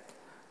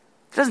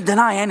 He doesn't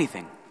deny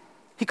anything.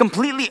 He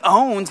completely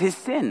owns his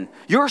sin.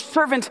 Your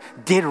servant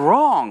did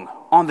wrong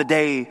on the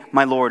day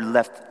my Lord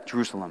left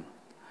Jerusalem.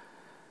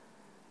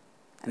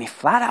 And he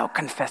flat out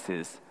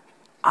confesses,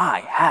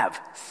 I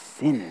have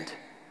sinned.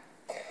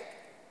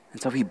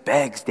 And so he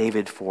begs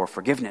David for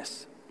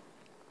forgiveness.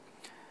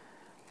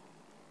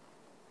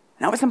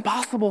 Now, it's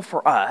impossible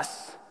for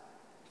us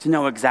to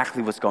know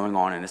exactly what's going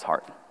on in his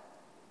heart.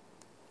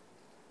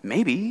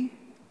 Maybe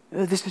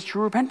this is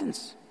true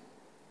repentance.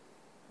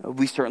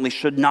 We certainly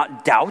should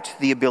not doubt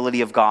the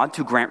ability of God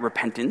to grant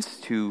repentance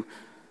to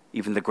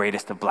even the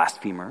greatest of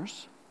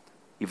blasphemers,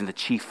 even the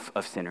chief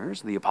of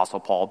sinners, the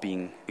Apostle Paul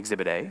being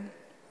Exhibit A.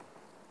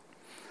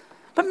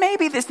 But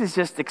maybe this is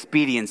just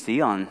expediency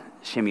on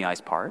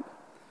Shimei's part.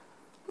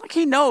 Like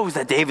he knows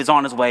that David's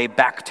on his way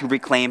back to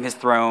reclaim his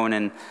throne,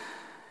 and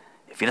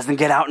if he doesn't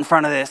get out in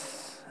front of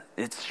this,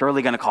 it's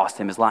surely going to cost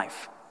him his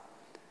life.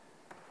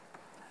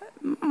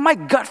 My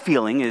gut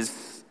feeling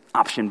is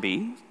option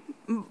B,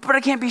 but I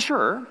can't be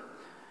sure.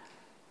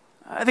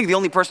 I think the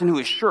only person who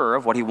is sure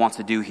of what he wants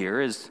to do here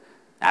is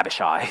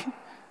Abishai.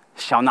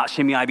 Shall not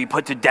Shimei be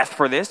put to death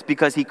for this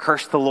because he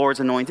cursed the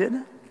Lord's anointed?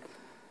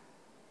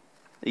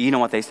 You know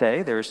what they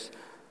say, there's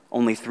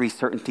only 3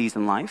 certainties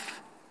in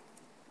life: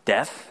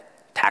 death,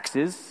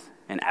 taxes,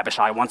 and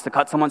Abishai wants to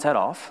cut someone's head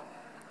off.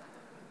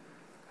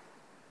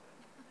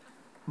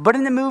 But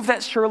in a move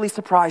that surely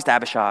surprised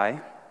Abishai,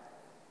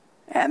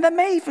 and that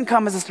may even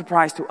come as a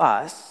surprise to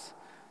us,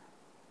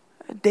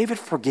 David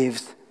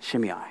forgives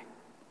Shimei.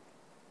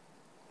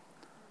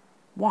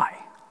 Why?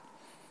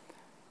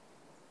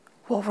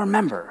 Well,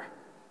 remember,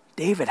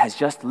 David has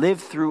just lived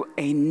through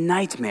a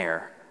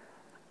nightmare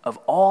of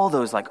all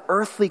those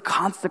earthly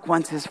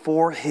consequences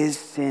for his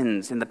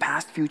sins in the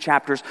past few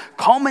chapters,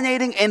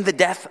 culminating in the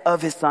death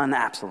of his son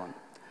Absalom.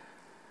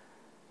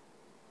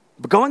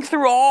 But going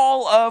through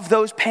all of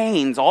those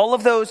pains, all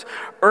of those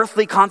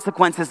earthly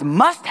consequences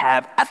must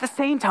have, at the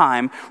same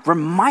time,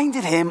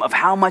 reminded him of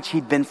how much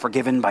he'd been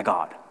forgiven by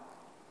God.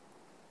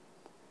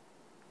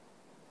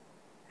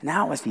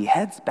 Now, as he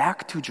heads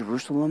back to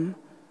Jerusalem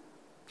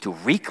to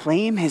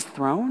reclaim his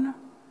throne,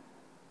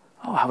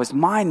 how his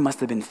mind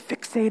must have been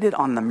fixated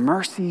on the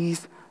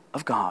mercies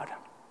of God.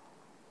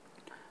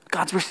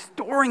 God's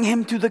restoring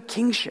him to the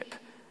kingship.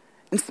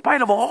 In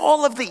spite of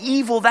all of the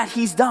evil that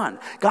he's done,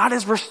 God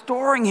is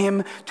restoring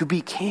him to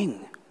be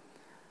king.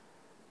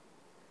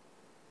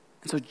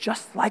 And so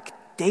just like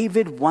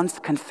David once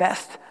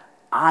confessed,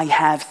 I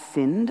have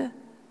sinned,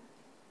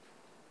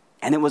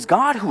 and it was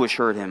God who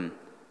assured him,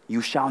 you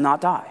shall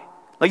not die.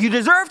 You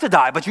deserve to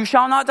die, but you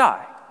shall not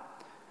die.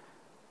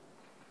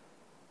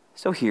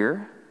 So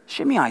here,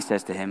 Shimei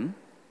says to him,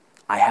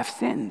 I have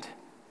sinned.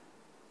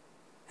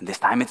 And this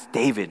time it's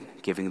David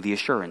giving the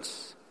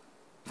assurance.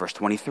 Verse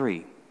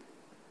 23,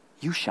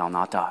 you shall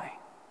not die.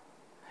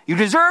 You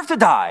deserve to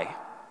die,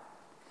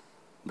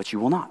 but you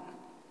will not.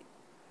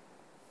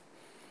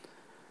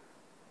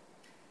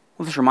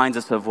 Well, this reminds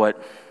us of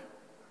what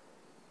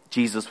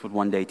Jesus would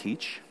one day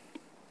teach.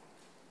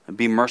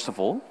 Be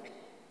merciful,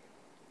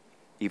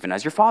 even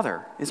as your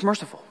Father is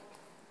merciful.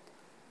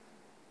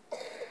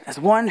 As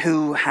one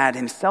who had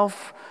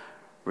himself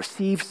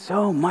received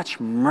so much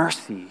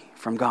mercy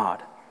from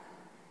God,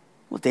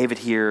 well, David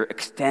here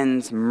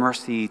extends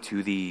mercy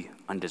to the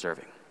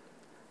undeserving.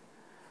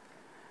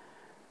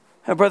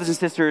 Now, brothers and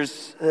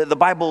sisters, the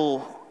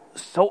Bible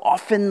so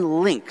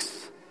often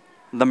links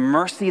the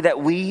mercy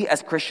that we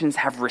as Christians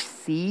have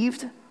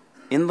received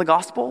in the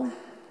gospel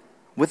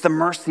with the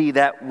mercy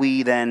that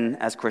we then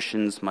as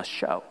Christians must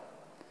show.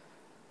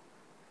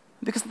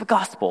 Because of the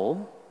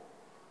gospel,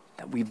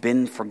 that we've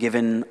been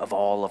forgiven of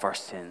all of our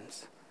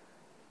sins.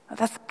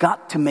 That's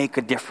got to make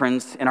a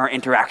difference in our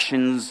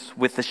interactions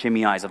with the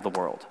Shimeis of the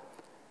world.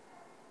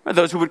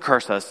 Those who would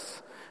curse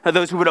us,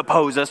 those who would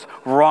oppose us,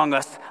 wrong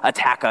us,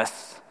 attack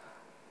us.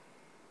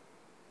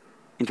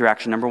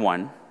 Interaction number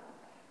 1,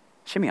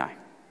 Shimei.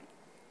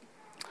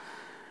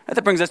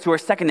 That brings us to our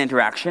second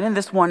interaction, and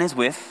this one is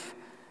with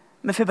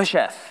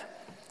Mephibosheth.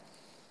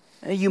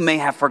 You may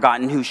have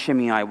forgotten who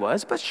Shimei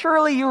was, but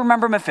surely you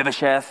remember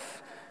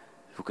Mephibosheth.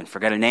 Who can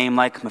forget a name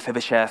like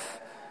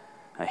Mephibosheth?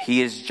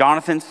 He is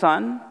Jonathan's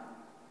son,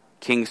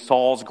 King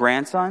Saul's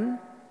grandson.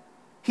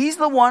 He's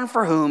the one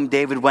for whom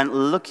David went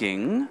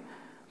looking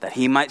that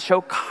he might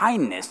show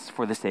kindness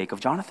for the sake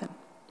of Jonathan.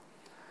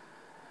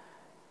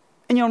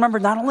 And you'll remember,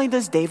 not only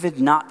does David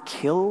not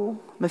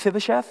kill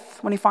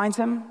Mephibosheth when he finds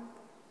him,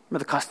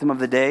 the custom of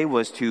the day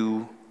was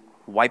to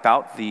wipe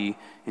out the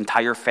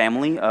entire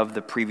family of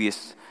the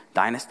previous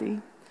dynasty.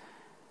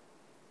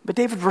 But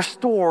David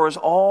restores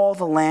all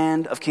the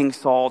land of King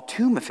Saul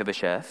to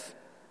Mephibosheth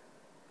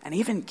and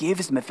even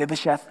gives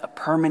Mephibosheth a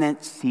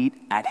permanent seat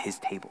at his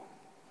table.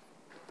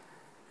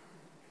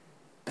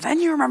 But then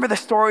you remember the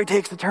story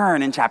takes a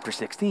turn in chapter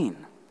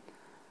 16.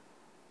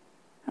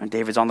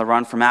 David's on the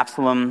run from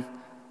Absalom.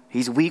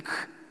 He's weak,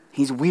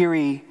 he's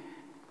weary.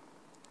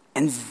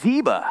 And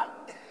Ziba,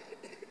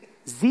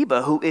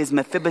 who is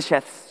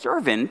Mephibosheth's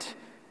servant,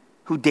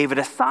 who David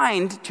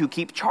assigned to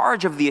keep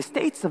charge of the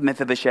estates of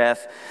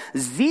Mephibosheth,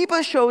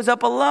 Ziba shows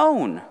up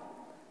alone.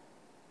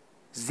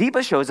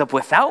 Ziba shows up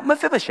without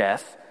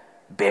Mephibosheth,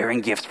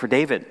 bearing gifts for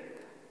David.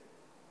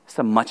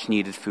 Some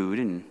much-needed food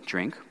and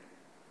drink.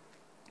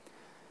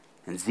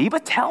 And Ziba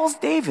tells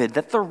David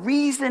that the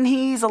reason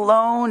he's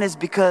alone is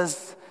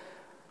because,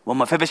 well,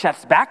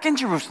 Mephibosheth's back in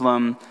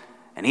Jerusalem,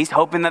 and he's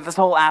hoping that this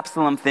whole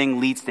Absalom thing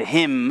leads to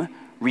him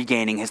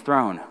regaining his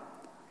throne.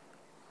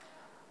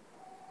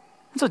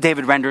 And so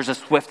David renders a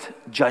swift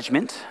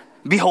judgment.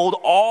 Behold,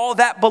 all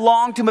that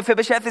belonged to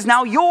Mephibosheth is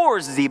now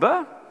yours,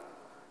 Ziba.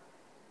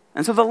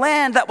 And so the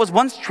land that was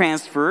once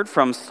transferred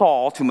from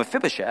Saul to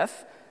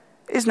Mephibosheth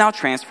is now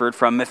transferred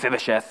from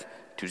Mephibosheth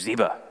to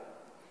Ziba.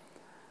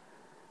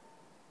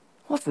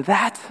 Well, it's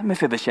that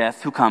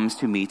Mephibosheth who comes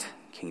to meet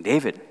King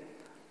David.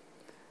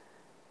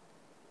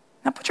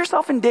 Now put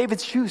yourself in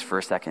David's shoes for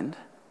a second.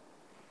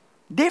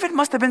 David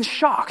must have been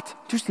shocked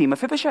to see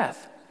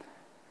Mephibosheth.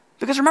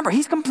 Because remember,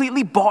 he's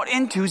completely bought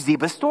into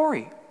Ziba's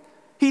story.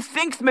 He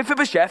thinks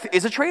Mephibosheth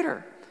is a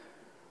traitor.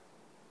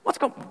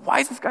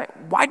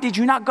 Why did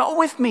you not go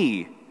with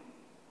me?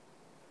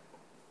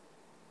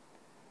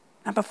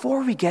 Now,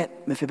 before we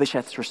get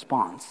Mephibosheth's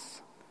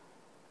response,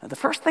 the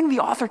first thing the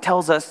author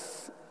tells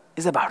us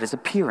is about his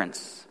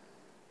appearance.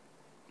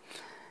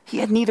 He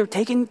had neither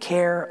taken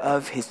care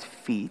of his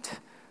feet,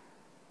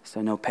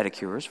 so no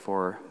pedicures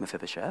for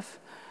Mephibosheth,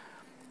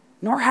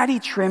 nor had he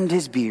trimmed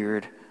his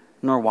beard,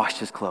 nor washed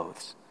his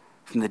clothes.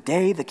 From the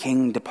day the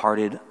king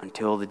departed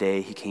until the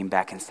day he came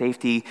back in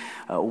safety.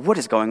 What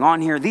is going on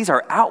here? These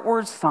are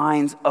outward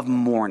signs of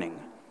mourning.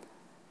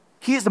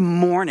 He is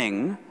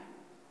mourning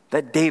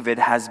that David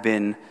has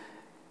been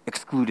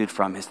excluded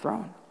from his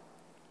throne.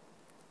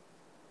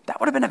 That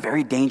would have been a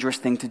very dangerous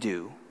thing to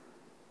do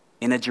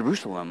in a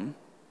Jerusalem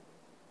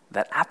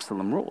that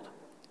Absalom ruled.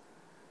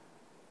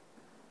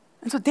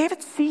 And so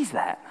David sees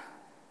that.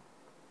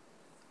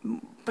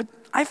 But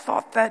I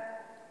thought that,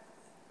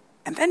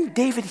 and then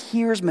David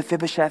hears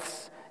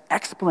Mephibosheth's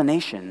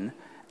explanation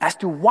as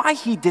to why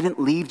he didn't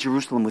leave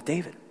Jerusalem with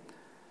David.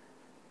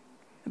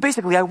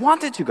 Basically, I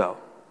wanted to go.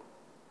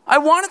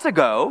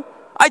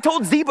 I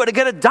told Ziba to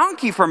get a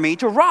donkey for me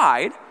to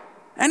ride,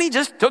 and he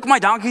just took my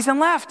donkeys and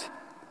left.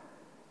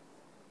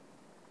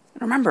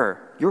 And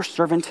remember, your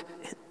servant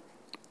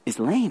is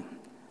lame.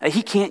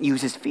 He can't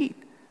use his feet.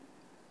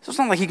 So it's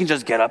not like he can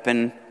just get up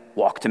and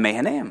walk to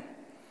Mahanaim.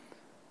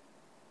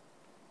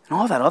 And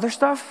all that other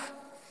stuff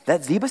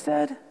that Ziba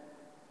said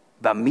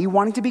about me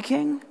wanting to be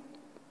king,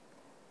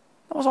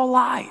 that was all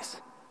lies.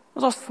 It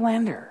was all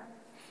slander.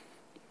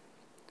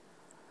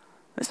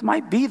 This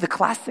might be the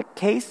classic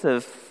case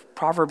of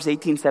Proverbs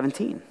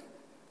 18:17.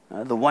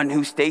 The one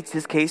who states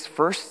his case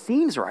first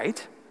seems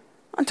right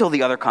until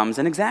the other comes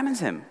and examines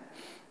him.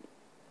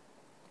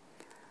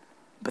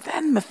 But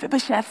then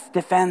Mephibosheth's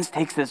defense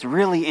takes this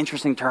really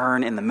interesting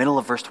turn in the middle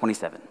of verse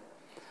 27.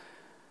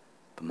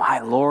 But my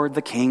lord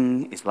the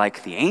king is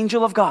like the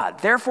angel of God.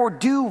 Therefore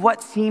do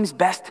what seems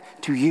best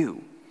to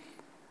you.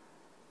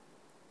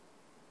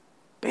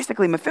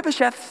 Basically,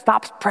 Mephibosheth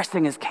stops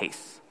pressing his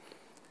case.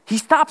 He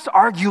stops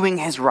arguing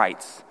his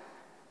rights.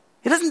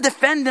 He doesn't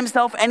defend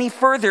himself any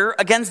further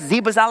against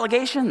Ziba's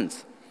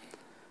allegations.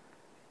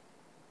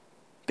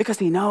 Because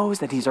he knows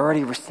that he's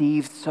already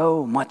received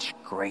so much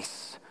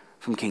grace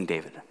from King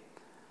David.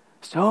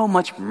 So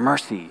much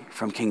mercy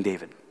from King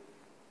David.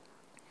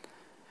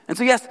 And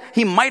so yes,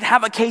 he might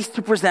have a case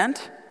to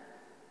present,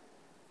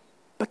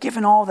 but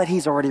given all that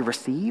he's already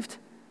received,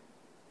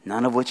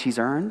 none of which he's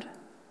earned,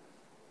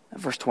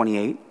 verse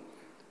 28,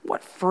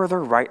 what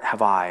further right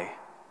have I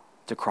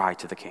to cry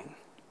to the king?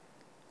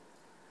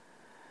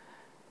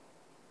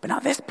 But now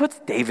this puts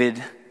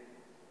David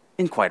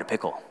in quite a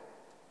pickle.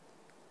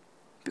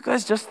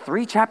 Because just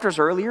 3 chapters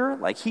earlier,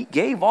 he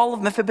gave all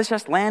of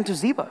Mephibosheth's land to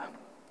Ziba.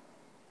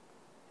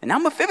 And now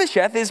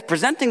Mephibosheth is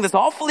presenting this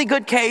awfully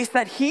good case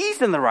that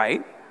he's in the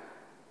right.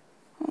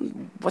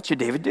 What should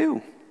David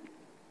do?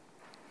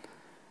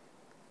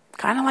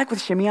 Kind of like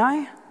with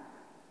Shimei,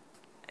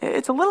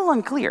 it's a little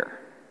unclear,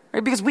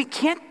 right? Because we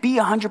can't be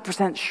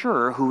 100%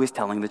 sure who is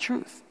telling the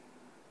truth.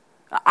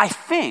 I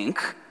think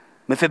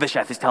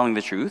Mephibosheth is telling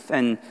the truth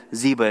and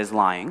Ziba is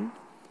lying.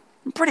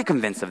 I'm pretty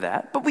convinced of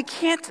that, but we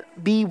can't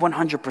be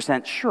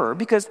 100% sure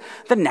because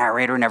the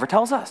narrator never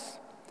tells us.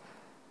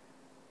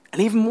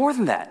 And even more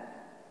than that,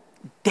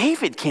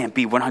 David can't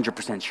be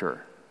 100%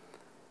 sure.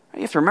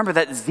 You have to remember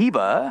that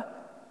Ziba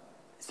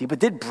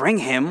did bring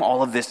him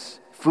all of this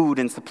food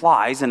and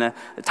supplies in a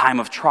time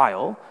of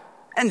trial,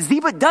 and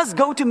Ziba does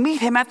go to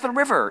meet him at the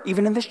river,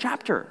 even in this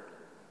chapter.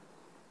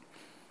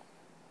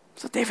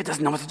 So David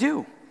doesn't know what to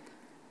do.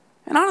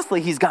 And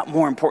honestly, he's got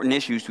more important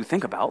issues to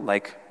think about,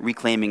 like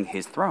reclaiming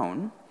his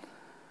throne.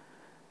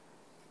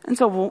 And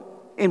so,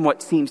 in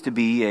what seems to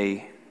be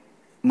a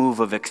move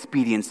of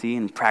expediency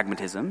and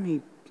pragmatism,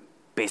 he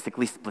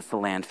basically splits the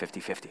land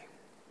 50-50.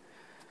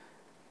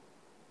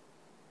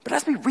 But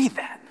as we read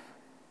that,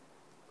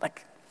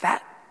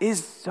 that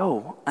is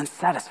so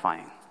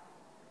unsatisfying.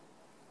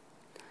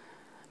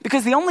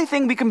 Because the only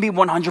thing we can be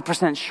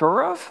 100%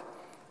 sure of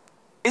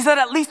is that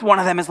at least one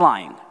of them is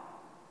lying.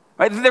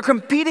 Right? Their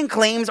competing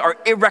claims are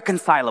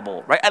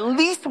irreconcilable. Right? At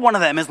least one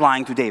of them is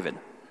lying to David.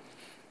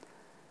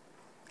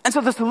 And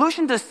so the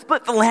solution to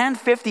split the land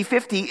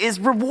 50-50 is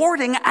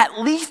rewarding at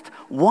least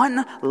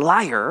one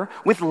liar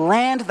with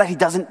land that he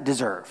doesn't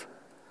deserve.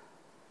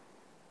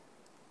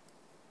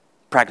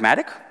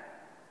 Pragmatic?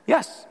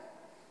 Yes.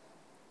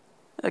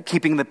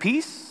 Keeping the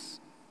peace?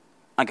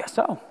 I guess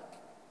so.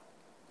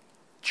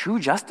 True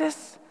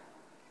justice?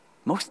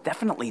 Most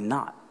definitely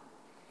not.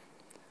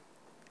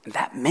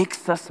 That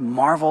makes us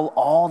marvel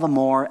all the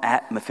more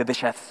at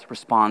Mephibosheth's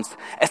response,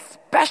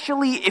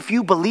 especially if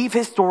you believe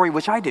his story,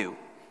 which I do.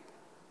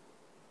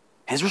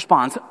 His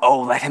response,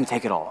 "Oh, let him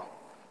take it all,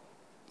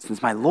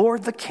 since my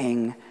lord the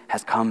king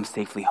has come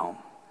safely home."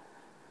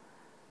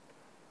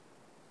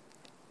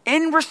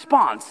 In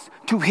response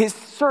to his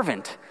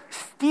servant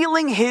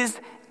stealing his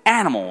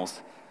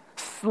animals,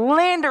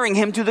 slandering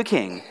him to the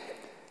king,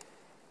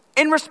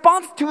 in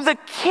response to the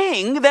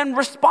king then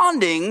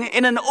responding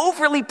in an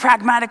overly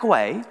pragmatic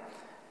way,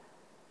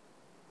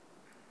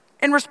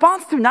 in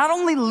response to not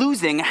only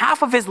losing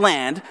half of his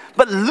land,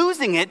 but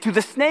losing it to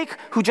the snake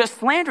who just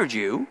slandered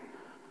you,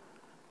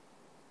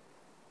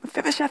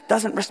 Mephibosheth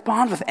doesn't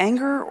respond with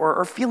anger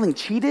or feeling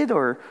cheated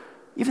or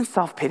even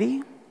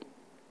self-pity.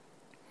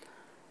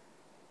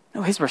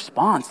 No, his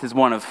response is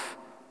one of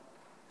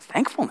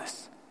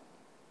thankfulness.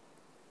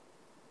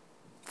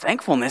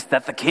 Thankfulness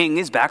that the king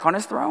is back on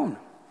his throne.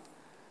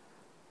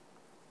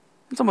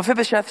 And so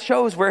Mephibosheth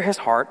shows where his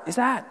heart is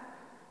at.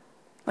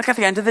 At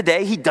the end of the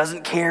day, he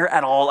doesn't care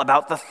at all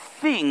about the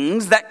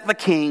things that the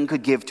king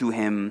could give to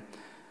him.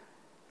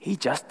 He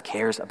just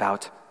cares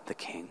about the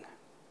king.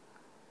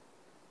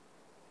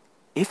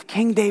 If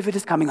King David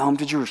is coming home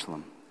to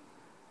Jerusalem,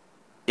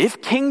 if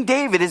King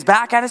David is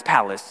back at his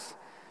palace,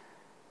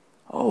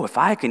 if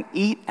I can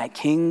eat at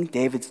King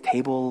David's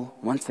table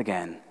once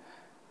again,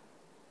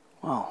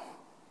 well,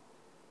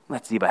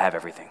 let Ziba have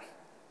everything.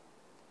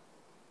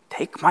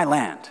 Take my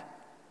land,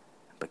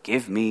 but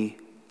give me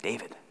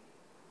David.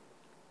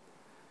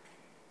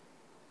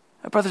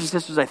 Brothers and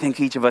sisters, I think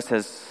each of us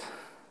has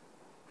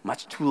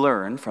much to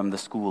learn from the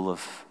school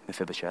of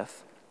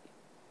Mephibosheth.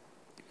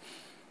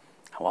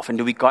 How often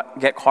do we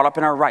get caught up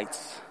in our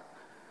rights?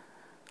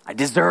 I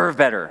deserve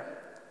better.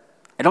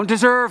 I don't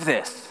deserve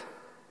this.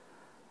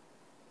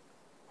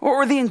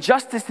 Or the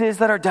injustices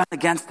that are done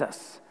against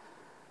us.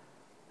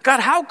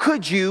 God, how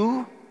could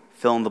you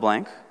fill in the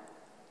blank?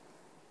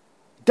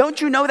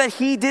 Don't you know that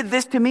he did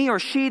this to me or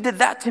she did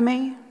that to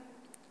me?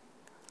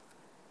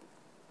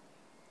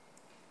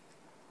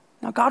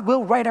 Now, God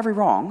will right every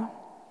wrong.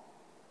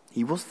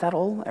 He will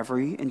settle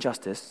every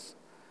injustice.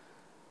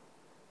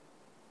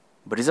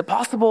 But is it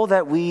possible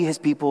that we, his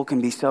people,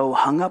 can be so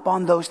hung up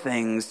on those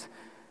things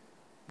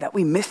that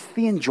we miss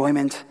the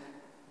enjoyment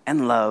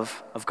and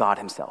love of God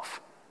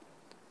himself?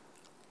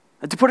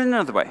 To put it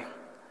another way,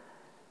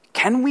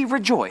 can we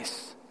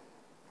rejoice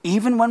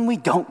even when we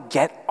don't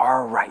get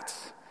our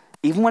rights?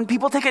 Even when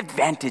people take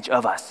advantage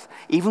of us?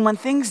 Even when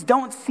things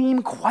don't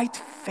seem quite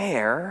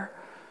fair?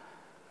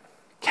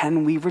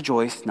 Can we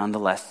rejoice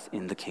nonetheless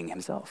in the king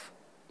himself?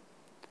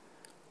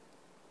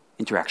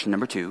 Interaction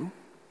number 2,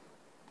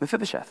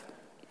 Mephibosheth.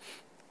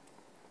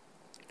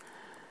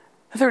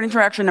 The third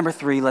interaction, number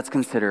 3, let's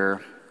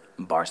consider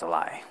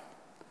Barzillai.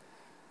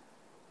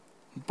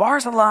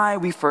 Barzillai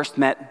we first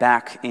met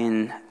back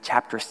in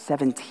chapter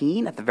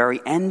 17, at the very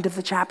end of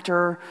the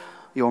chapter.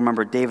 You'll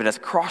remember David has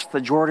crossed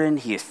the Jordan.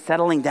 He is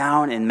settling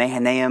down in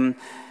Mahanaim.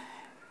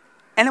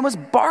 And it was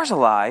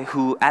Barzillai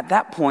who, at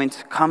that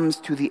point, comes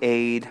to the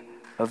aid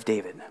of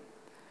David,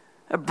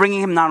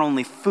 bringing him not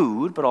only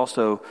food, but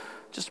also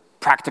just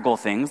practical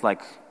things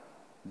like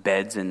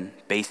beds and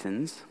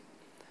basins.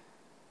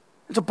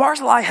 And so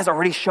Barzillai has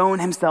already shown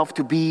himself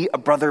to be a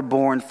brother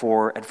born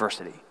for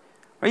adversity.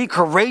 He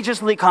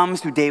courageously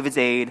comes to David's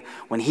aid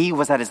when he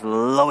was at his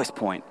lowest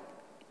point.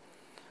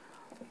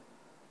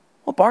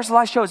 Well,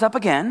 Barzillai shows up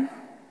again,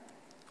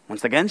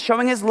 once again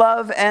showing his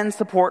love and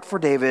support for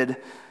David,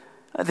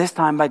 this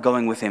time by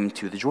going with him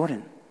to the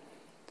Jordan.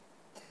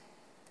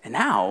 And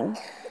now,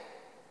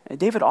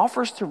 David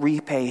offers to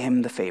repay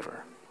him the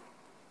favor.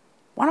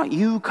 Why don't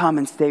you come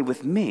and stay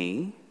with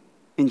me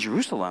in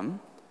Jerusalem,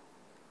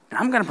 and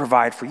I'm going to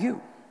provide for you.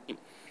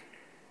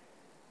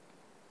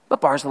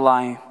 But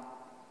Barzillai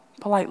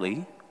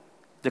politely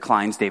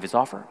declines David's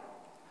offer.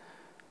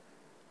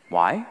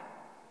 Why?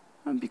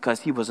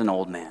 Because he was an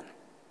old man.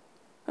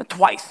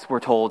 Twice we're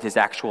told his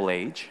actual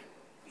age.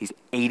 He's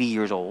 80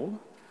 years old.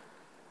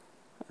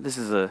 This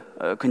is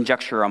a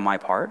conjecture on my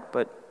part,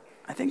 but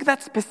I think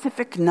that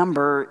specific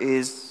number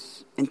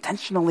is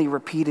intentionally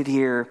repeated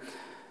here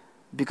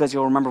because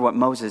you'll remember what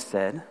Moses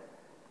said.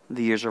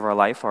 The years of our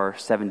life are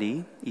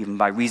 70, even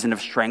by reason of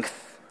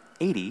strength,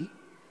 80.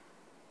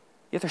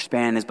 Yet their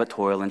span is but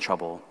toil and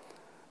trouble.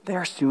 They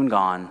are soon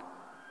gone,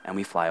 and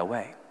we fly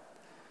away.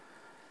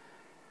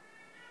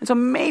 And so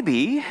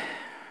maybe,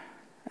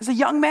 as a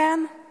young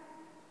man,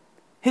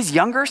 his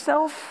younger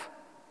self,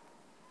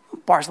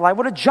 Barzillai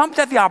would have jumped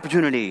at the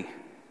opportunity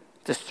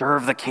to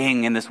serve the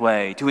king in this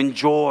way, to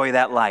enjoy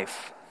that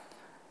life.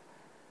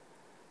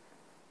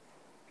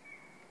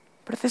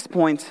 But at this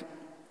point,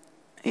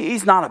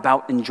 he's not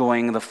about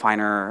enjoying the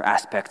finer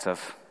aspects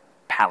of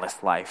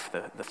palace life,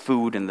 the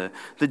food and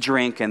the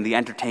drink and the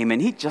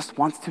entertainment. He just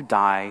wants to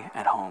die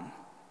at home.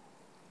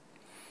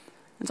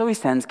 And so he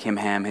sends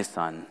Kimham, his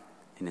son,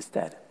 in his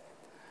stead.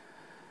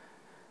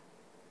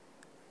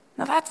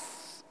 Now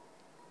that's,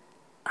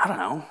 I don't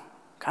know,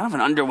 kind of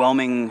an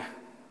underwhelming,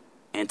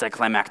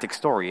 anticlimactic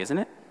story, isn't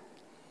it?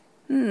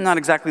 Not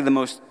exactly the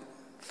most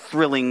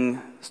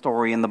thrilling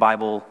story in the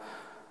Bible.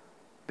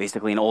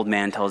 Basically, an old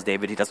man tells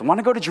David he doesn't want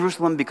to go to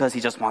Jerusalem because he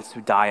just wants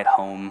to die at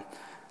home.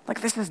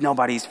 Like, this is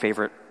nobody's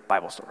favorite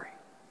Bible story.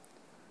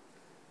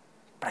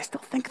 But I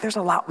still think there's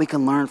a lot we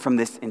can learn from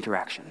this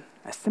interaction,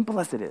 as simple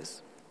as it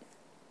is.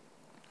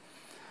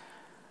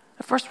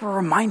 At first, we're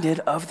reminded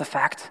of the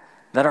fact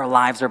that our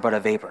lives are but a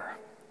vapor.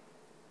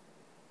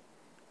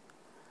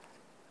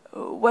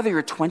 Whether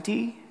you're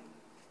 20,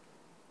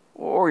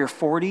 or you're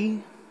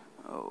 40,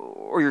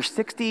 or you're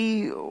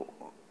 60,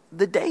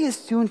 the day is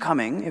soon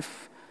coming,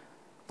 if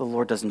the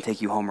Lord doesn't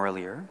take you home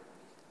earlier,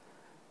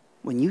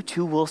 when you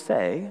too will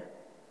say,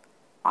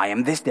 I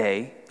am this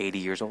day 80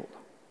 years old.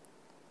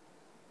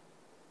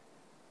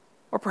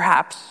 Or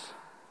perhaps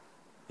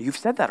you've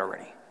said that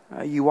already.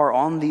 You are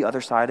on the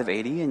other side of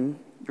 80 and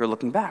you're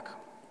looking back.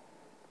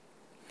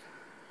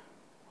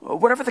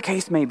 Whatever the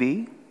case may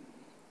be,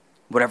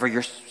 whatever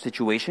your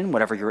situation,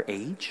 whatever your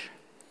age,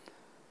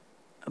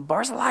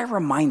 Barzillai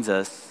reminds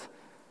us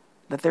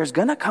that there's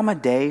going to come a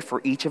day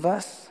for each of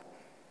us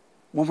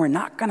when we're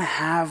not going to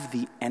have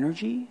the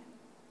energy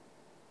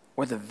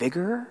or the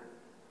vigor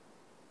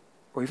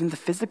or even the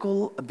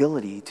physical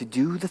ability to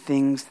do the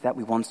things that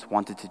we once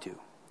wanted to do.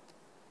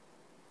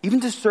 Even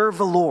to serve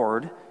the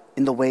Lord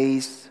in the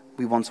ways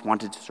we once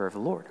wanted to serve the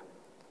Lord.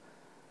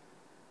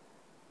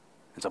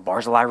 And so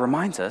Barzillai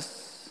reminds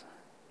us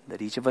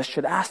that each of us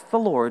should ask the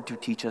Lord to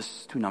teach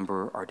us to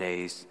number our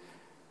days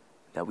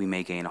that we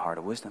may gain a heart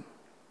of wisdom.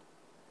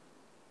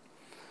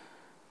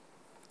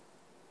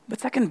 But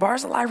second,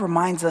 Barzillai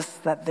reminds us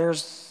that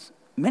there's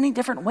many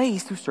different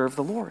ways to serve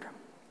the Lord,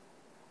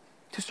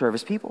 to serve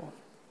his people.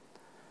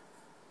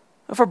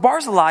 For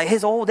Barzillai,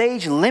 his old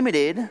age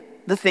limited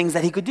the things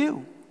that he could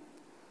do.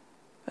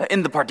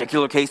 In the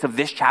particular case of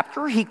this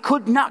chapter, he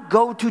could not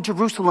go to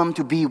Jerusalem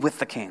to be with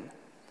the king.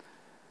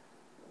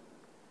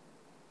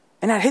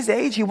 And at his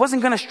age, he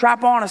wasn't going to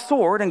strap on a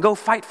sword and go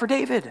fight for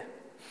David.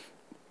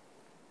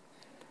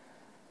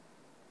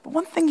 But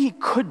one thing he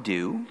could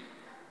do,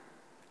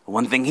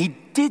 one thing he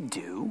did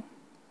do,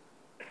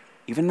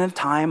 even in a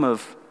time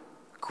of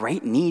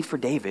great need for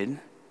David,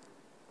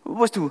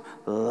 was to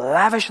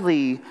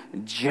lavishly,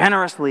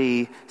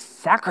 generously,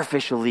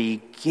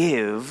 sacrificially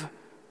give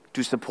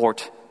to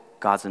support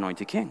God's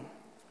anointed king.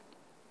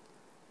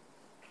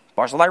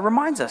 Barzillai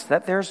reminds us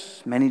that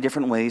there's many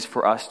different ways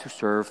for us to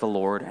serve the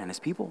Lord and his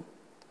people.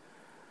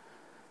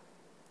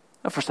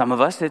 For some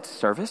of us, it's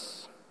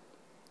service.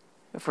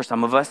 For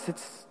some of us,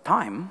 it's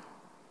time.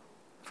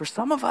 For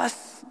some of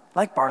us,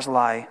 like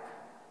Barzillai,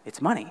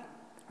 it's money.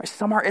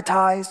 Some are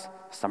Ittai's,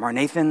 some are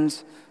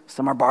Nathan's,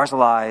 some are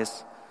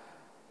Barzillai's.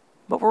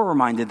 But we're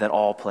reminded that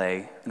all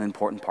play an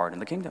important part in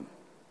the kingdom.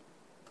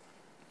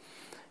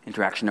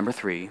 Interaction number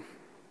 3,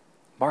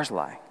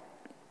 Barzillai.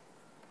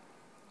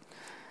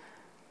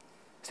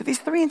 So these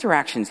 3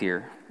 interactions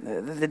here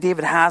that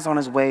David has on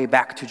his way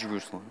back to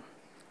Jerusalem.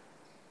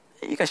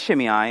 You got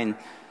Shimei, and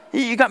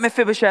you got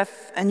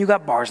Mephibosheth, and you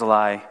got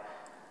Barzillai.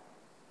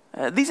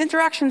 These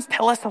interactions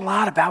tell us a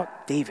lot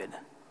about David,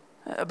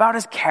 about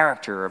his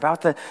character,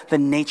 about the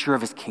nature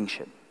of his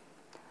kingship.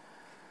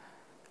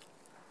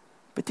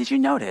 But did you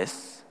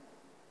notice,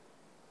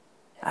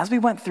 as we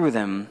went through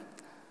them,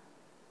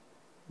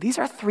 these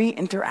are 3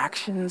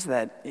 interactions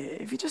that,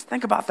 if you just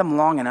think about them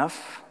long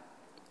enough,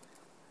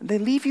 they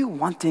leave you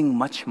wanting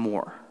much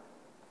more.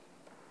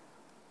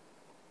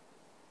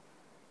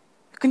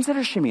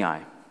 Consider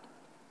Shimei.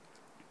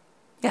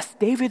 Yes,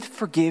 David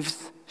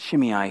forgives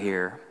Shimei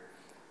here.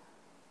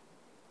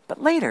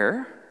 But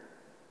later,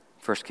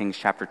 1 Kings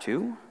chapter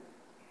 2,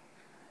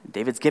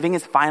 David's giving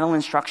his final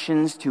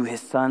instructions to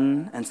his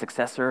son and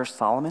successor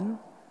Solomon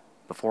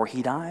before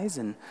he dies.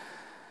 And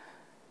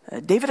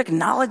David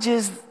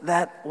acknowledges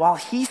that while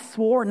he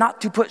swore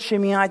not to put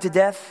Shimei to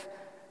death,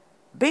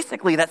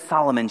 basically that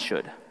Solomon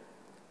should.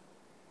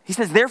 He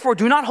says, therefore,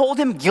 do not hold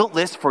him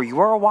guiltless, for you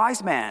are a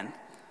wise man.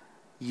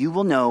 You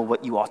will know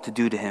what you ought to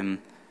do to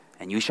him,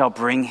 and you shall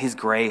bring his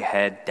gray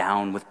head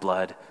down with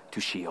blood to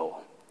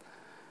Sheol.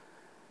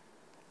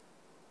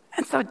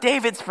 And so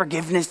David's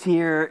forgiveness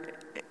here,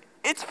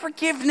 It's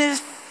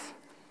forgiveness,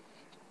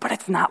 but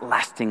it's not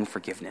lasting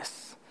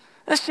forgiveness.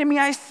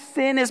 Shimei's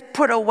sin is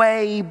put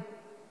away,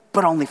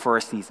 but only for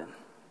a season.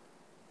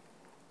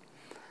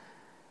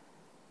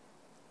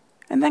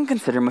 And then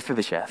consider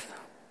Mephibosheth.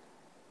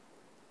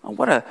 Oh,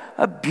 what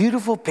a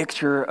beautiful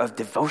picture of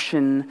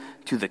devotion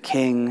to the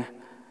king.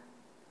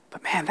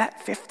 But man,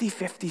 that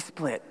 50-50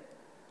 split,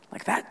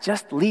 like that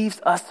just leaves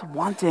us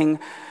wanting.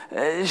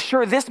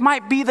 Sure, this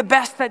might be the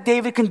best that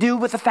David can do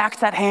with the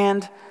facts at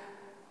hand,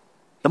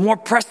 the more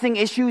pressing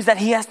issues that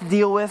he has to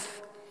deal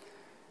with.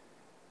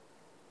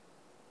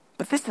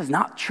 But this is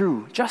not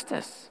true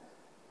justice.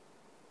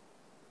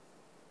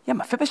 Yeah,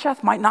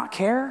 Mephibosheth might not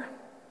care,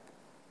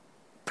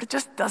 but it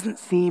just doesn't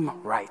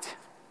seem right.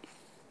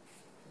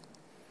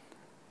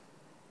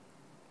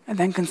 And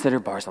then consider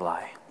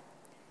Barzillai.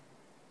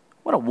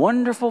 What a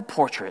wonderful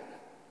portrait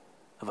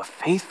of a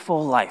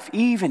faithful life,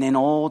 even in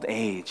old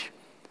age.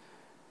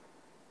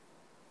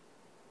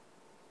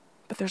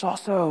 But there's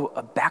also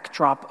a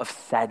backdrop of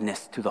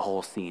sadness to the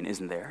whole scene,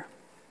 isn't there?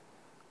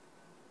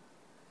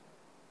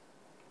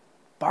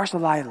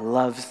 Barzillai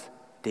loves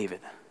David.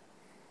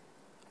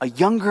 A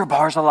younger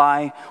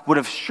Barzillai would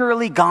have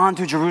surely gone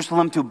to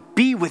Jerusalem to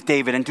be with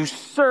David and to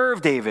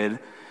serve David.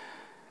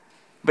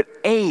 But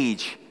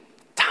age,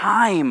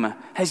 time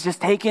has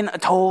just taken a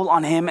toll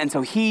on him. And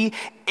so he,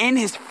 in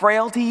his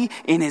frailty,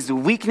 in his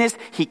weakness,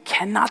 he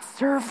cannot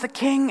serve the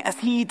king as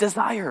he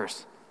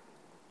desires.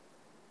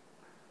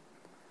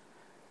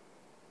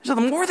 So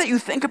the more that you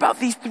think about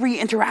these three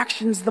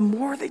interactions, the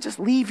more they just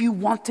leave you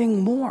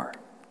wanting more.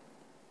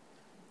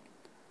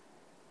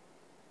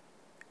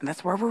 And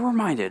that's where we're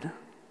reminded,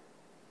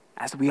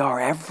 as we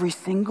are every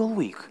single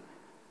week,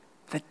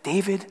 that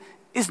David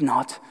is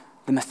not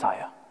the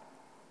Messiah.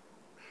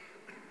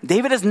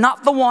 David is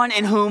not the one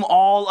in whom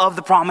all of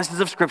the promises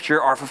of Scripture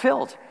are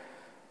fulfilled.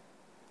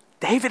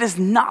 David is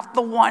not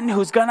the one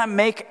who's going to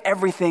make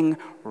everything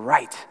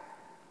right.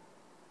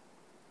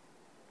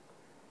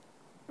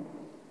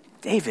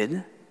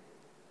 David,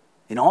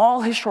 in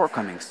all his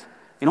shortcomings,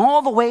 in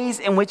all the ways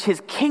in which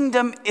his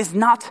kingdom is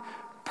not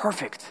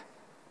perfect,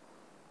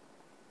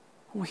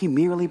 he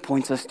merely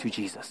points us to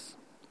Jesus.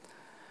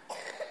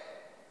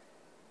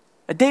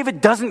 David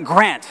doesn't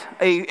grant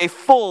a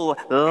full,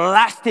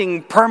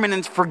 lasting,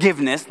 permanent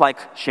forgiveness like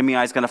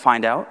Shimei is going to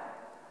find out.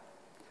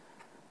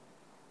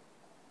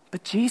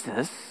 But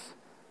Jesus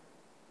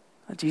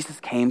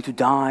came to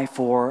die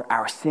for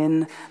our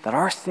sin, that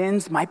our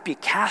sins might be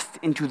cast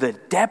into the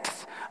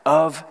depths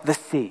of the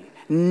sea,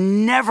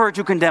 never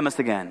to condemn us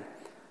again,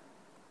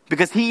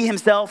 because he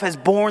himself has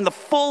borne the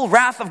full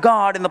wrath of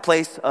God in the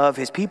place of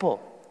his people.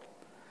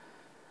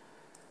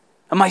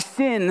 And my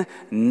sin,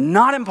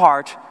 not in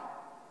part,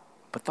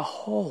 but the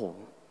whole,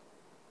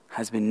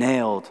 has been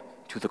nailed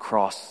to the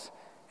cross,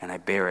 and I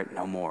bear it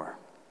no more.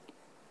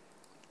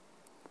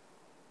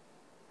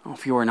 Oh,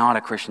 if you are not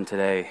a Christian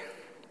today,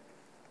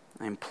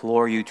 I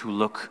implore you to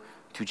look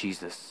to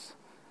Jesus.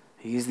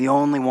 He is the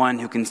only one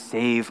who can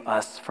save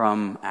us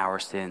from our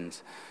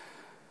sins.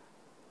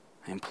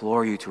 I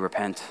implore you to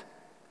repent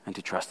and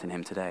to trust in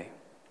him today.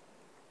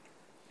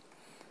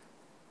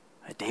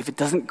 David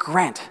doesn't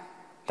grant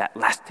that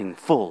lasting,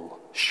 full,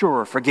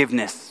 sure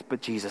forgiveness,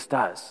 but Jesus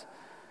does.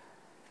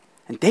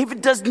 And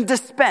David doesn't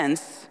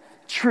dispense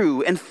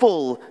true and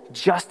full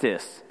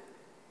justice,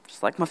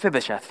 just like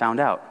Mephibosheth found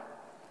out.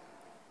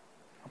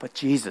 But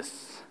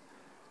Jesus,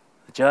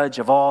 the judge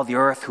of all the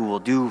earth who will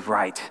do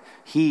right,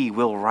 he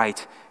will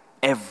right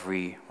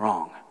every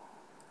wrong.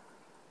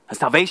 And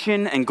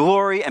salvation and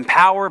glory and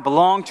power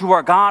belong to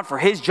our God, for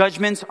his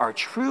judgments are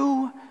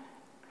true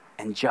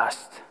and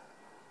just.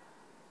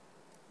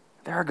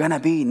 There are going to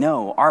be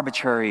no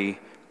arbitrary,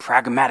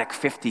 pragmatic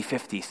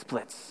 50-50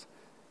 splits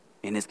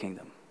in his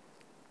kingdom.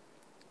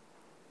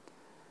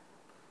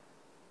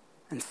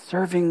 And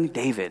serving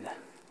David,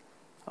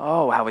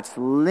 oh, how it's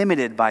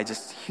limited by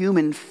just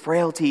human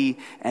frailty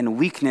and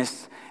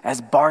weakness,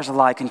 as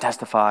Barzillai can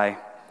testify.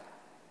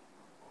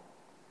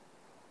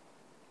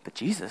 But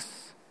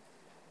Jesus,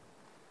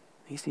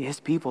 you see, his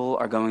people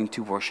are going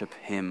to worship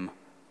him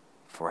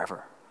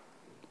forever.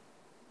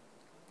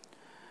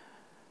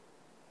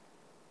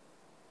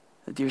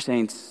 Dear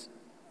saints,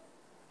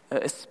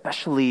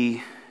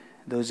 especially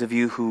those of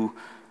you who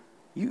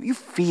you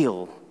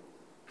feel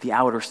the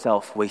outer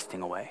self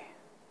wasting away.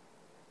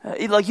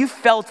 Like you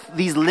felt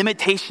these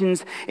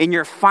limitations in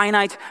your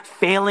finite,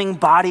 failing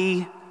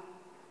body,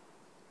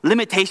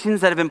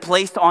 limitations that have been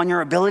placed on your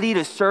ability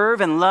to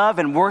serve and love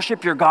and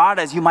worship your God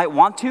as you might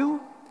want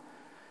to.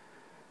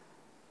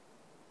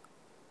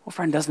 Well,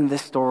 friend, doesn't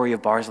this story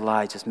of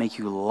Barzillai just make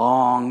you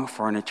long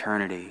for an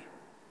eternity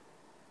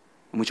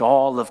in which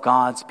all of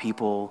God's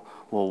people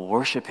will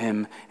worship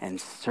him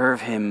and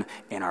serve him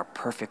in our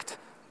perfect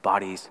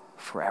bodies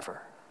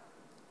forever?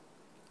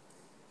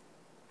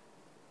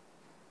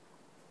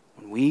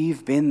 When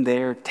we've been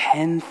there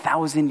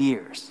 10,000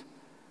 years,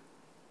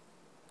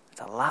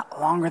 it's a lot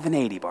longer than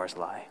 80,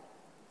 Barzillai.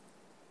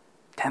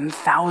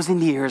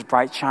 10,000 years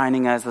bright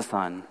shining as the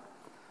sun.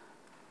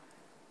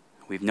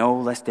 We've no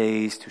less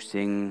days to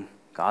sing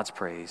God's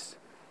praise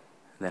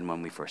than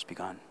when we first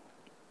begun.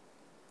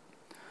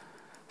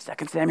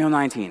 2 Samuel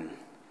 19,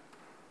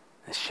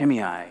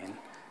 Shimei and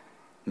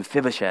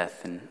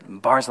Mephibosheth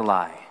and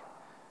Barzillai.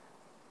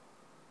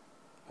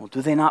 Well,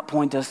 do they not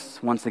point us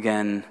once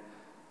again,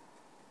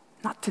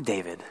 not to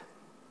David,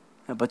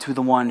 but to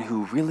the one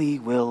who really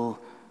will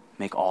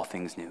make all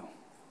things new?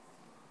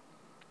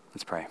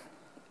 Let's pray.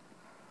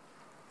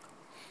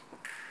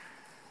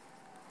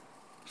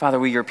 Father,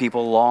 we, your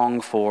people,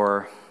 long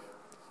for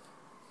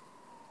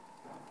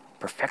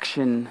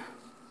perfection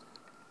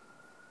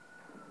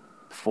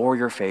before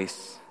your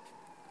face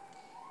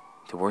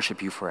to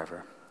worship you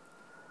forever.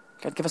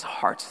 God, give us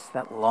hearts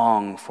that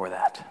long for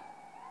that.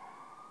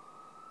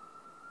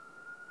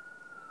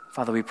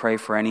 Father, we pray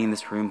for any in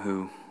this room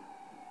who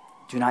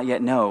do not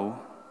yet know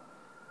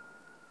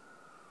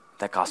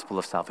that gospel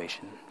of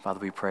salvation. Father,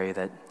 we pray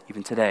that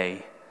even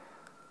today,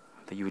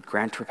 that you would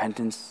grant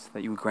repentance,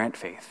 that you would grant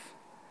faith,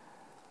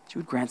 that you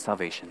would grant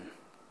salvation.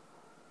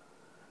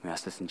 We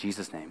ask this in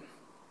Jesus' name.